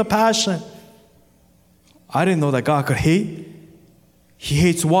hates with a passion. I didn't know that God could hate. He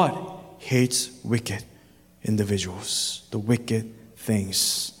hates what? He hates wicked individuals, the wicked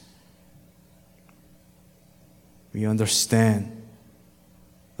things. We understand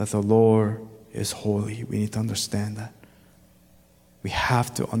that the Lord is holy. We need to understand that. We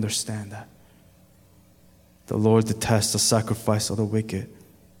have to understand that. The Lord detests the sacrifice of the wicked,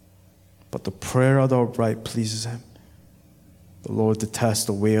 but the prayer of the upright pleases him. The Lord detests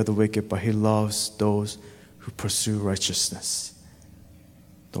the way of the wicked, but he loves those who pursue righteousness.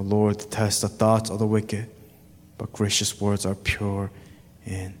 The Lord detests the thoughts of the wicked, but gracious words are pure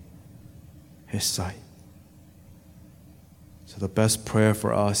in his sight. So the best prayer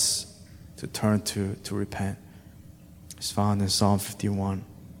for us to turn to repent is found in Psalm 51.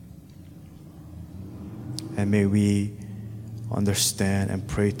 And may we understand and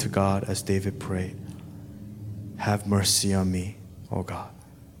pray to God as David prayed. Have mercy on me, O God.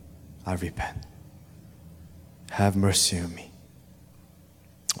 I repent. Have mercy on me.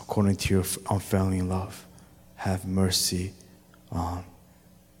 According to your unfailing love, have mercy on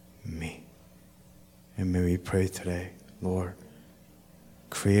me. And may we pray today, Lord,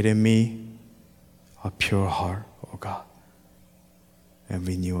 create in me a pure heart, O God, and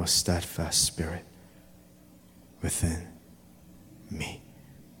renew a steadfast spirit within me.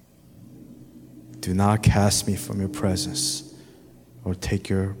 Do not cast me from your presence, or take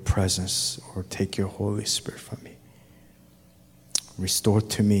your presence, or take your Holy Spirit from me. Restore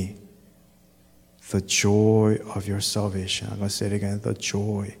to me the joy of your salvation. I'm going to say it again, the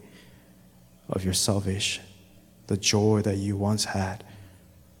joy of your salvation. The joy that you once had.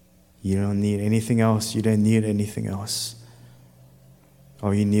 You don't need anything else. You didn't need anything else.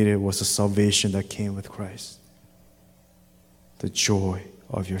 All you needed was the salvation that came with Christ. The joy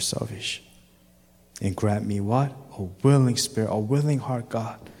of your salvation. And grant me what? A willing spirit, a willing heart,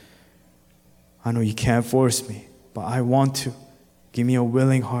 God. I know you can't force me, but I want to. Give me a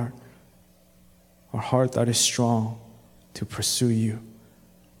willing heart, a heart that is strong to pursue you,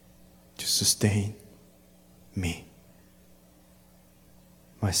 to sustain me.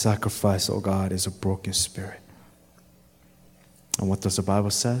 My sacrifice, oh God, is a broken spirit. And what does the Bible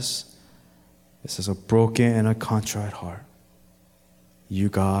says? It says a broken and a contrite heart, you,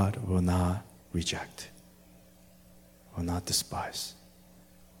 God, will not reject, will not despise.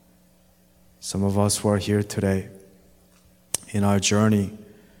 Some of us who are here today, in our journey,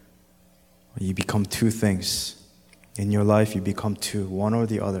 you become two things. In your life, you become two, one or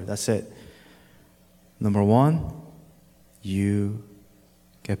the other. That's it. Number one, you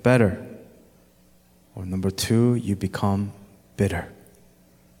get better. Or number two, you become bitter.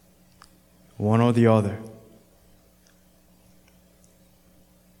 One or the other.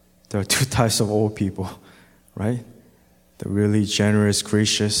 There are two types of old people, right? The really generous,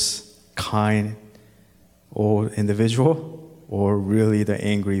 gracious, kind old individual, or really the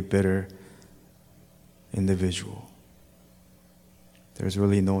angry, bitter individual. There's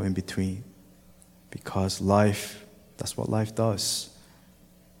really no in between, because life, that's what life does.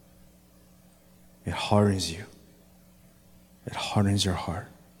 It hardens you. It hardens your heart.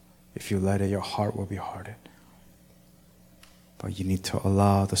 If you let it, your heart will be hardened. But you need to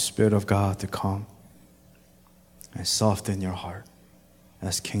allow the Spirit of God to come and soften your heart,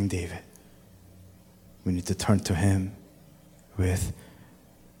 as King David. We need to turn to Him with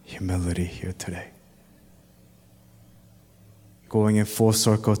humility here today. Going in full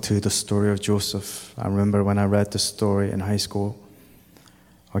circle to the story of Joseph. I remember when I read the story in high school.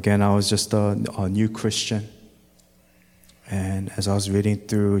 Again, I was just a new Christian. And as I was reading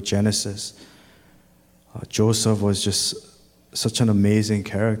through Genesis, Joseph was just such an amazing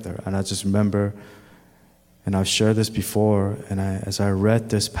character. And I just remember, and I've shared this before, and as I read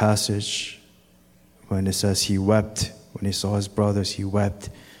this passage, when it says he wept, when he saw his brothers, he wept.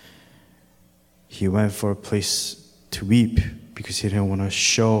 He went for a place to weep because he didn't want to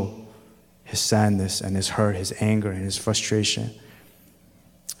show his sadness and his hurt, his anger and his frustration.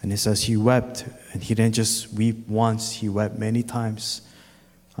 And it says he wept, and he didn't just weep once, he wept many times.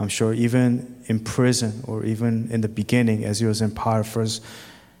 I'm sure even in prison, or even in the beginning as he was in Potiphar's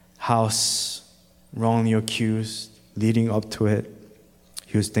house, wrongly accused, leading up to it,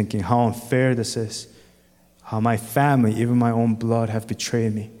 he was thinking how unfair this is, how my family, even my own blood, have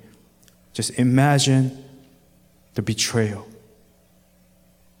betrayed me. Just imagine the betrayal.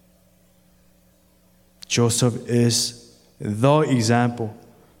 Joseph is the example,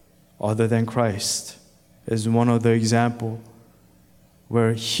 other than Christ, is one of the examples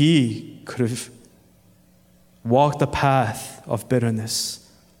where he could have walked the path of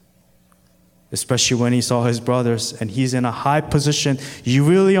bitterness, especially when he saw his brothers and he's in a high position. You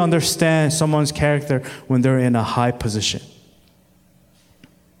really understand someone's character when they're in a high position.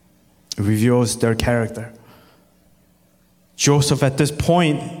 It reveals their character. Joseph, at this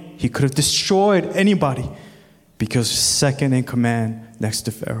point, he could have destroyed anybody because he's second in command next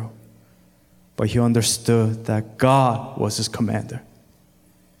to Pharaoh. But he understood that God was his commander.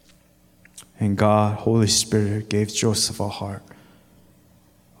 And God, Holy Spirit, gave Joseph a heart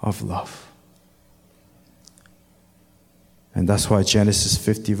of love. And that's why Genesis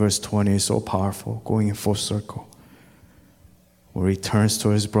 50 verse 20 is so powerful, going in full circle, where he turns to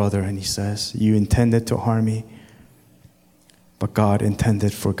his brother and he says, you intended to harm me, but God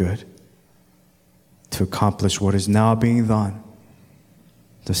intended for good, to accomplish what is now being done,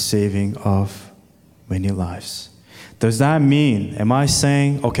 the saving of many lives. Does that mean, am I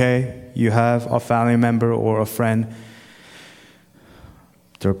saying, okay, you have a family member or a friend,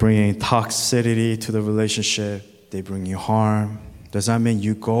 they're bringing toxicity to the relationship, they bring you harm. Does that mean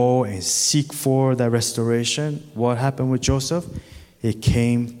you go and seek for that restoration? What happened with Joseph? It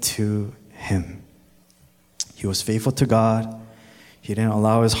came to him. He was faithful to God. He didn't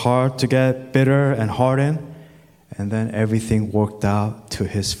allow his heart to get bitter and hardened. And then everything worked out to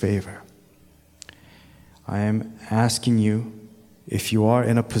his favor. I am asking you, if you are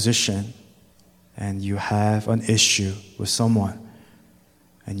in a position and you have an issue with someone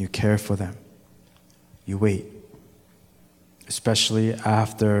and you care for them, you wait. Especially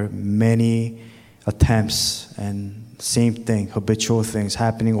after many attempts and same thing, habitual things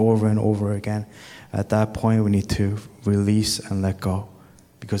happening over and over again. At that point, we need to release and let go,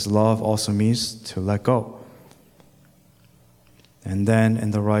 because love also means to let go. And then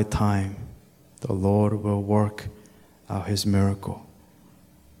in the right time, the Lord will work out his miracle,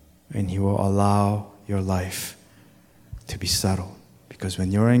 and he will allow your life to be settled. Because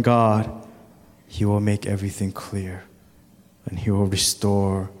when you're in God, he will make everything clear, and he will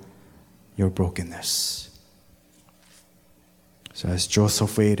restore your brokenness. So as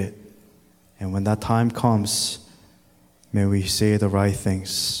Joseph waited, and when that time comes, may we say the right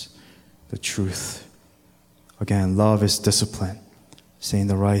things, the truth. Again, love is discipline, saying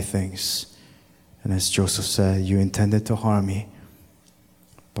the right things. And as Joseph said, you intended to harm me,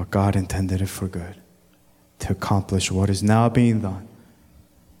 but God intended it for good, to accomplish what is now being done,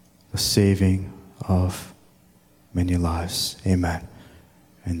 the saving of many lives. Amen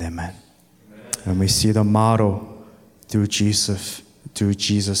and amen. And we see the model through Jesus.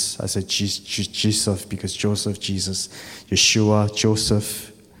 I said Jesus because Joseph, Jesus, Yeshua,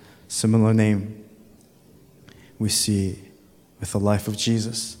 Joseph, similar name. We see with the life of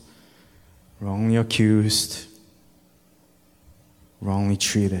Jesus, wrongly accused, wrongly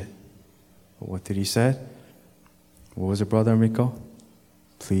treated. But what did he say? What was it, Brother Enrico?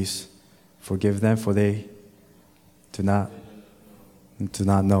 Please forgive them, for they do not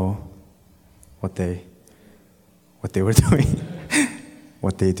know what they were doing,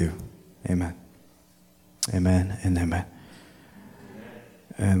 what they do. Amen. Amen and amen.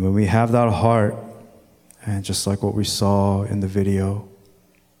 And when we have that heart, and just like what we saw in the video,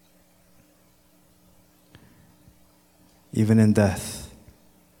 even in death,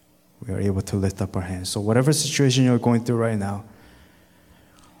 we are able to lift up our hands. So whatever situation you're going through right now,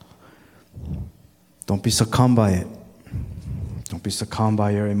 don't be succumbed by it. Don't be succumbed by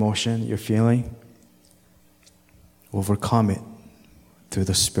your emotion, your feeling. Overcome it through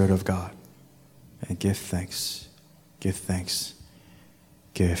the Spirit of God. And give thanks. Give thanks.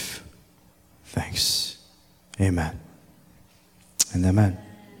 Give thanks. Amen. And amen.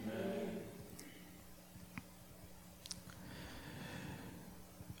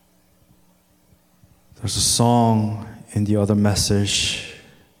 There's a song in the other message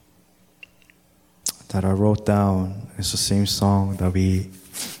that I wrote down. It's the same song that we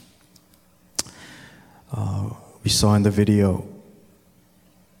saw in the video.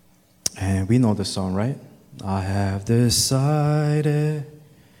 And we know the song, right? I have decided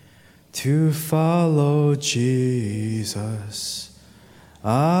to follow Jesus.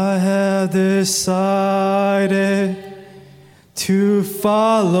 I have decided to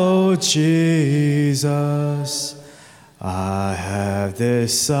follow Jesus. I have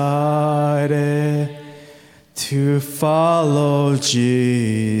decided to follow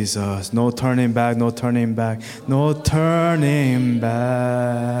Jesus. No turning back, no turning back, no turning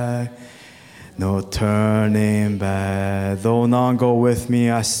back, no turning back. Though none go with me,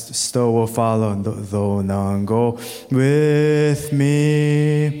 I still will follow. Though none go with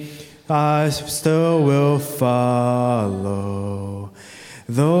me, I still will follow.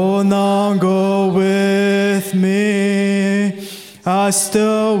 Though none go with me, I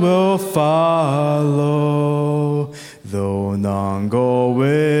still will follow. Though none go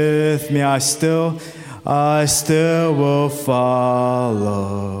with me, I still will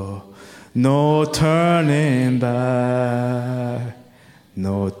follow. No turning back,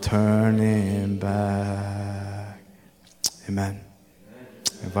 no turning back. Amen.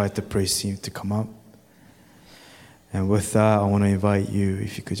 Invite the praise team to come up. And with that, I want to invite you,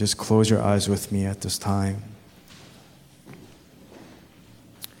 if you could just close your eyes with me at this time.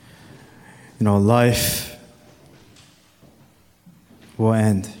 You know, life will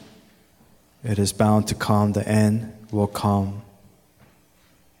end. It is bound to come. The end will come.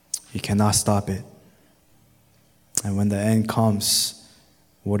 You cannot stop it. And when the end comes,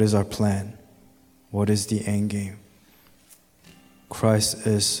 what is our plan? What is the end game? Christ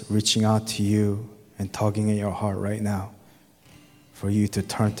is reaching out to you and tugging at your heart right now for you to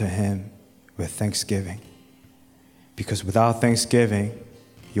turn to Him with thanksgiving. Because without thanksgiving,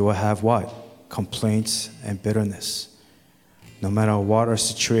 you will have what? Complaints and bitterness. No matter what our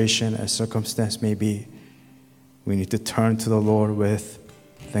situation and circumstance may be, we need to turn to the Lord with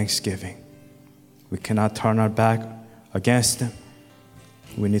thanksgiving. We cannot turn our back against Him.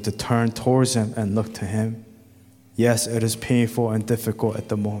 We need to turn towards Him and look to Him. Yes, it is painful and difficult at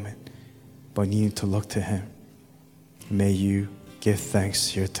the moment, but you need to look to Him. May you give thanks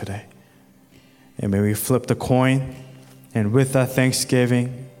here today. And may we flip the coin, and with that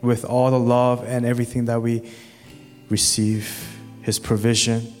thanksgiving, with all the love and everything that we receive, His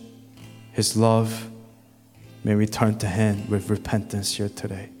provision, His love, may we turn to Him with repentance here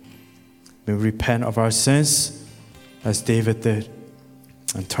today. May we repent of our sins as David did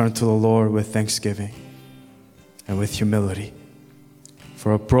and turn to the Lord with thanksgiving and with humility.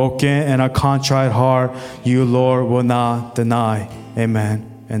 For a broken and a contrite heart, you, Lord, will not deny.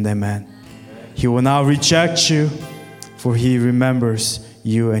 Amen and amen. He will not reject you, for He remembers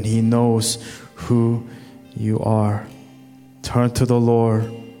you and He knows who you are. Turn to the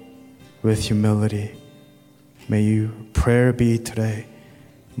Lord with humility. May your prayer be today,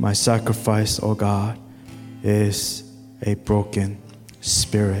 my sacrifice, O God, is a broken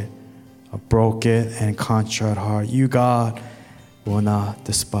spirit, a broken and contrite heart. You, God, will not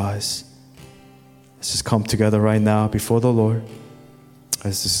despise. Let's just come together right now before the Lord,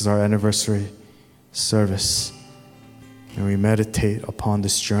 as this is our anniversary service, and we meditate upon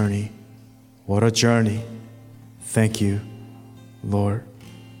this journey. What a journey. Thank you, Lord.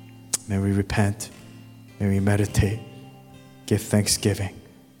 May we repent. May we meditate. Give thanksgiving.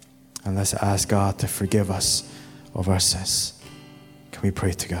 And let's ask God to forgive us of our sins. Can we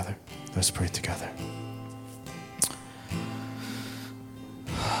pray together? Let's pray together.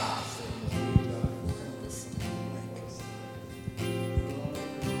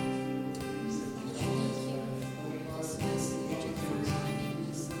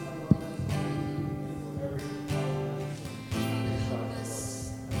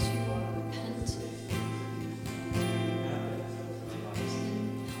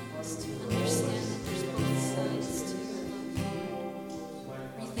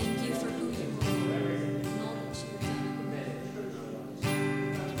 Thank you for who you are.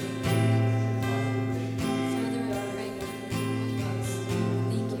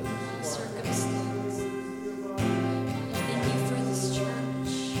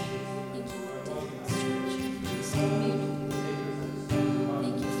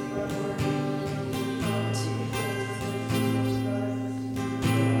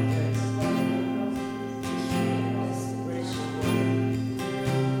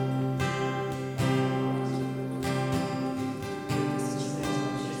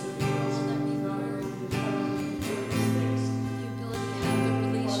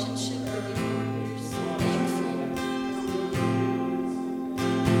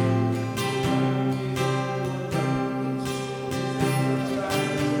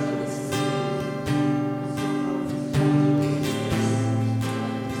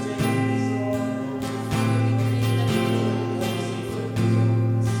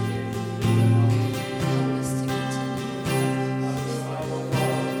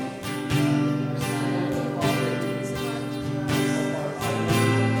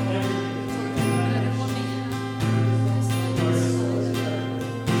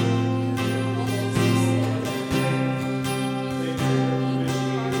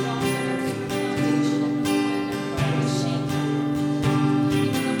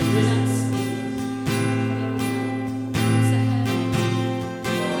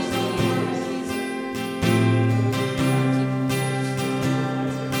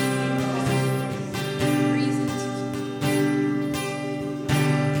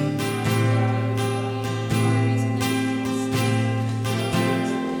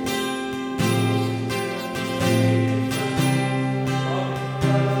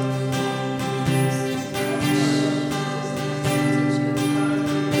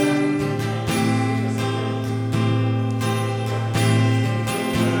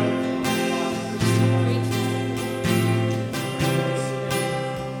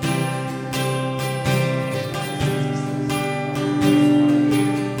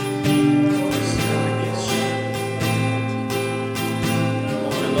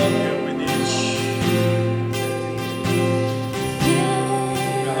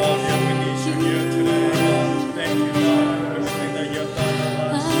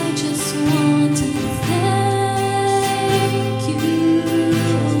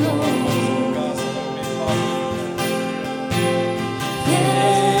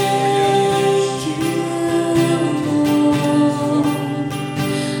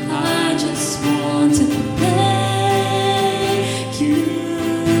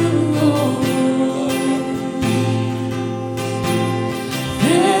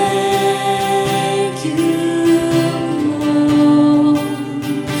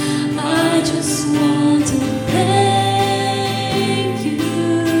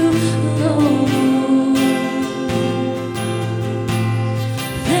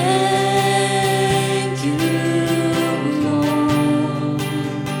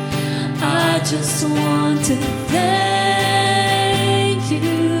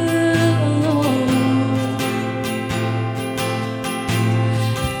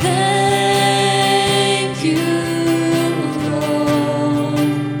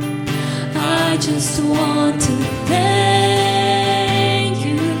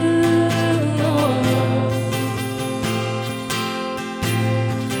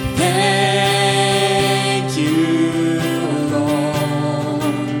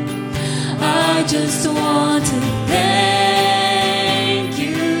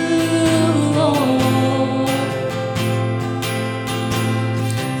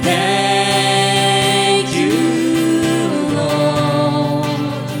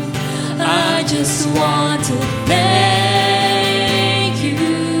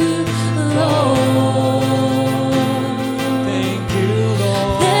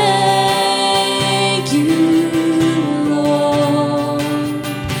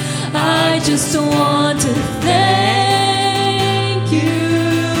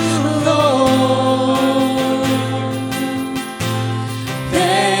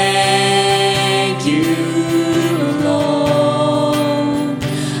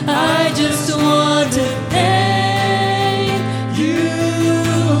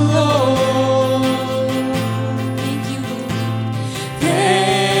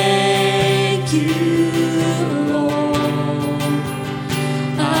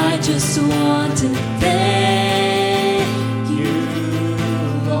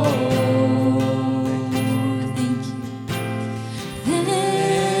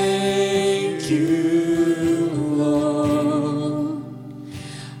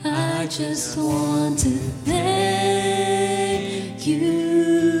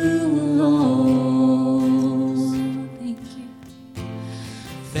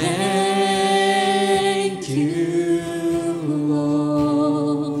 thank you,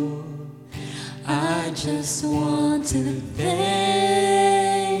 Lord. I just want to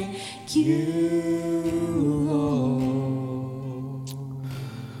thank you, Lord.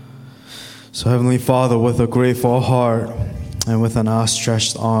 So, Heavenly Father, with a grateful heart and with an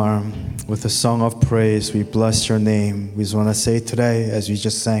outstretched arm, with a song of praise, we bless your name. We just want to say today, as we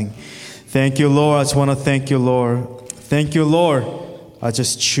just sang, thank you, Lord. I just want to thank you, Lord. Thank you, Lord. I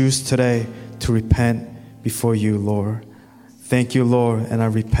just choose today to repent before you, Lord. Thank you, Lord, and I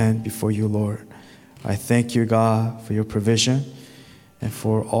repent before you, Lord. I thank you, God, for your provision and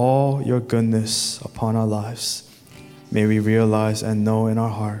for all your goodness upon our lives. May we realize and know in our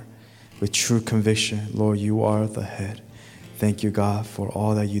heart with true conviction, Lord, you are the head. Thank you, God, for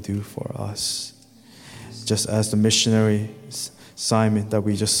all that you do for us. Just as the missionary Simon that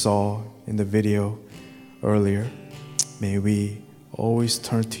we just saw in the video earlier, may we always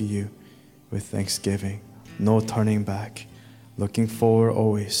turn to you with thanksgiving, no turning back, looking forward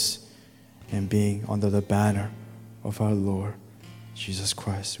always, and being under the banner of our Lord Jesus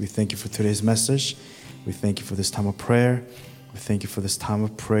Christ. We thank you for today's message. We thank you for this time of prayer. We thank you for this time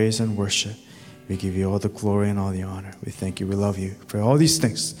of praise and worship. We give you all the glory and all the honor. We thank you. We love you. For all these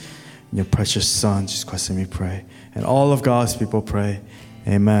things, in your precious Son, Jesus Christ, and we pray. And all of God's people pray,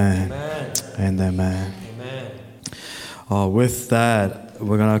 amen, Amen. and amen. Amen. With that,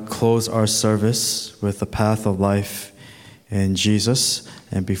 we're going to close our service with the path of life in Jesus.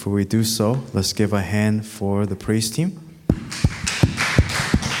 And before we do so, let's give a hand for the praise team.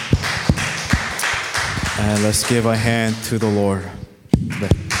 And let's give a hand to the Lord.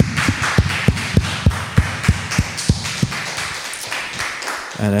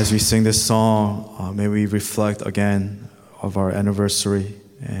 And as we sing this song, may we reflect again of our anniversary,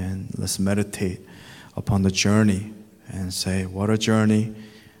 and let's meditate upon the journey and say, what a journey.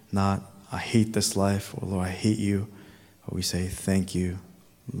 Not, I hate this life, or Lord, I hate you. But we say, thank you,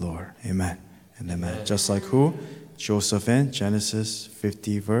 Lord. Amen and amen. Just like who? Joseph in Genesis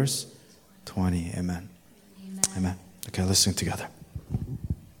 50 verse 20. Amen. Amen. Okay, let's sing together.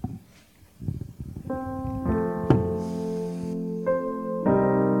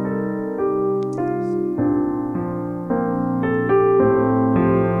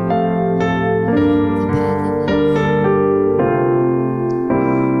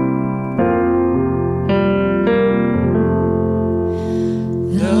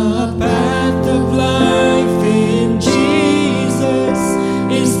 The path of life in Jesus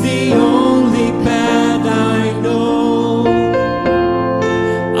is the only path I know.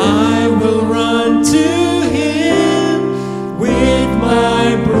 I will run to Him with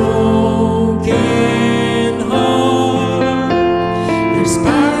my broken heart. There's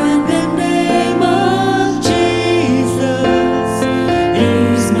power in the name of Jesus.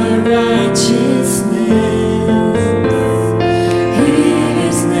 He's my righteousness.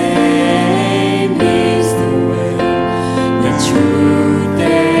 His name is the way, the truth,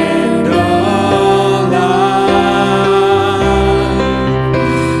 and all life.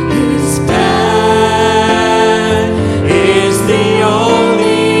 His path is the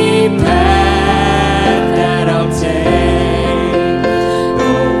only path that I'll take.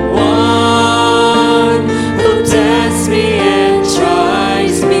 The one who tests me and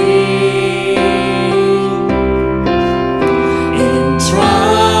tries me. In trials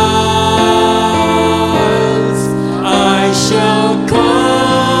I shall come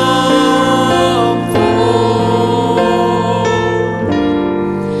forth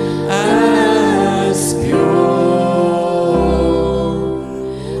as pure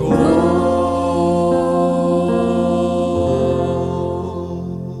gold.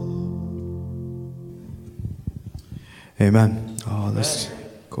 Amen. Let's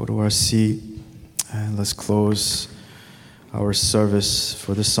go to our seat and let's close our service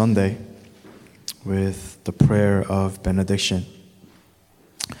for this Sunday with the prayer of benediction.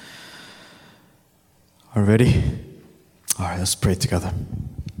 Are you ready? All right, let's pray together.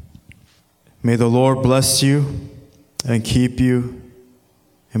 May the Lord bless you and keep you,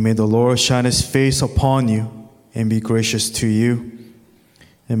 and may the Lord shine His face upon you and be gracious to you,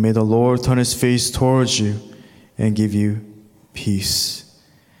 and may the Lord turn His face towards you and give you peace.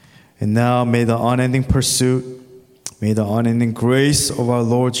 And now may the unending pursuit, may the unending grace of our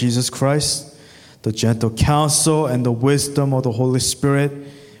Lord Jesus Christ, the gentle counsel and the wisdom of the Holy Spirit,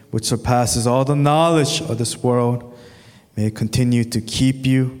 which surpasses all the knowledge of this world, may it continue to keep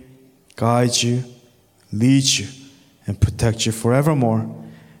you, guide you, lead you, and protect you forevermore.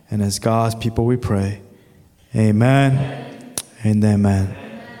 And as God's people we pray, amen and amen.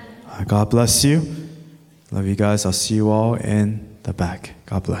 God bless you. Love you guys. I'll see you all in the back.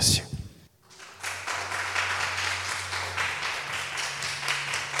 God bless you.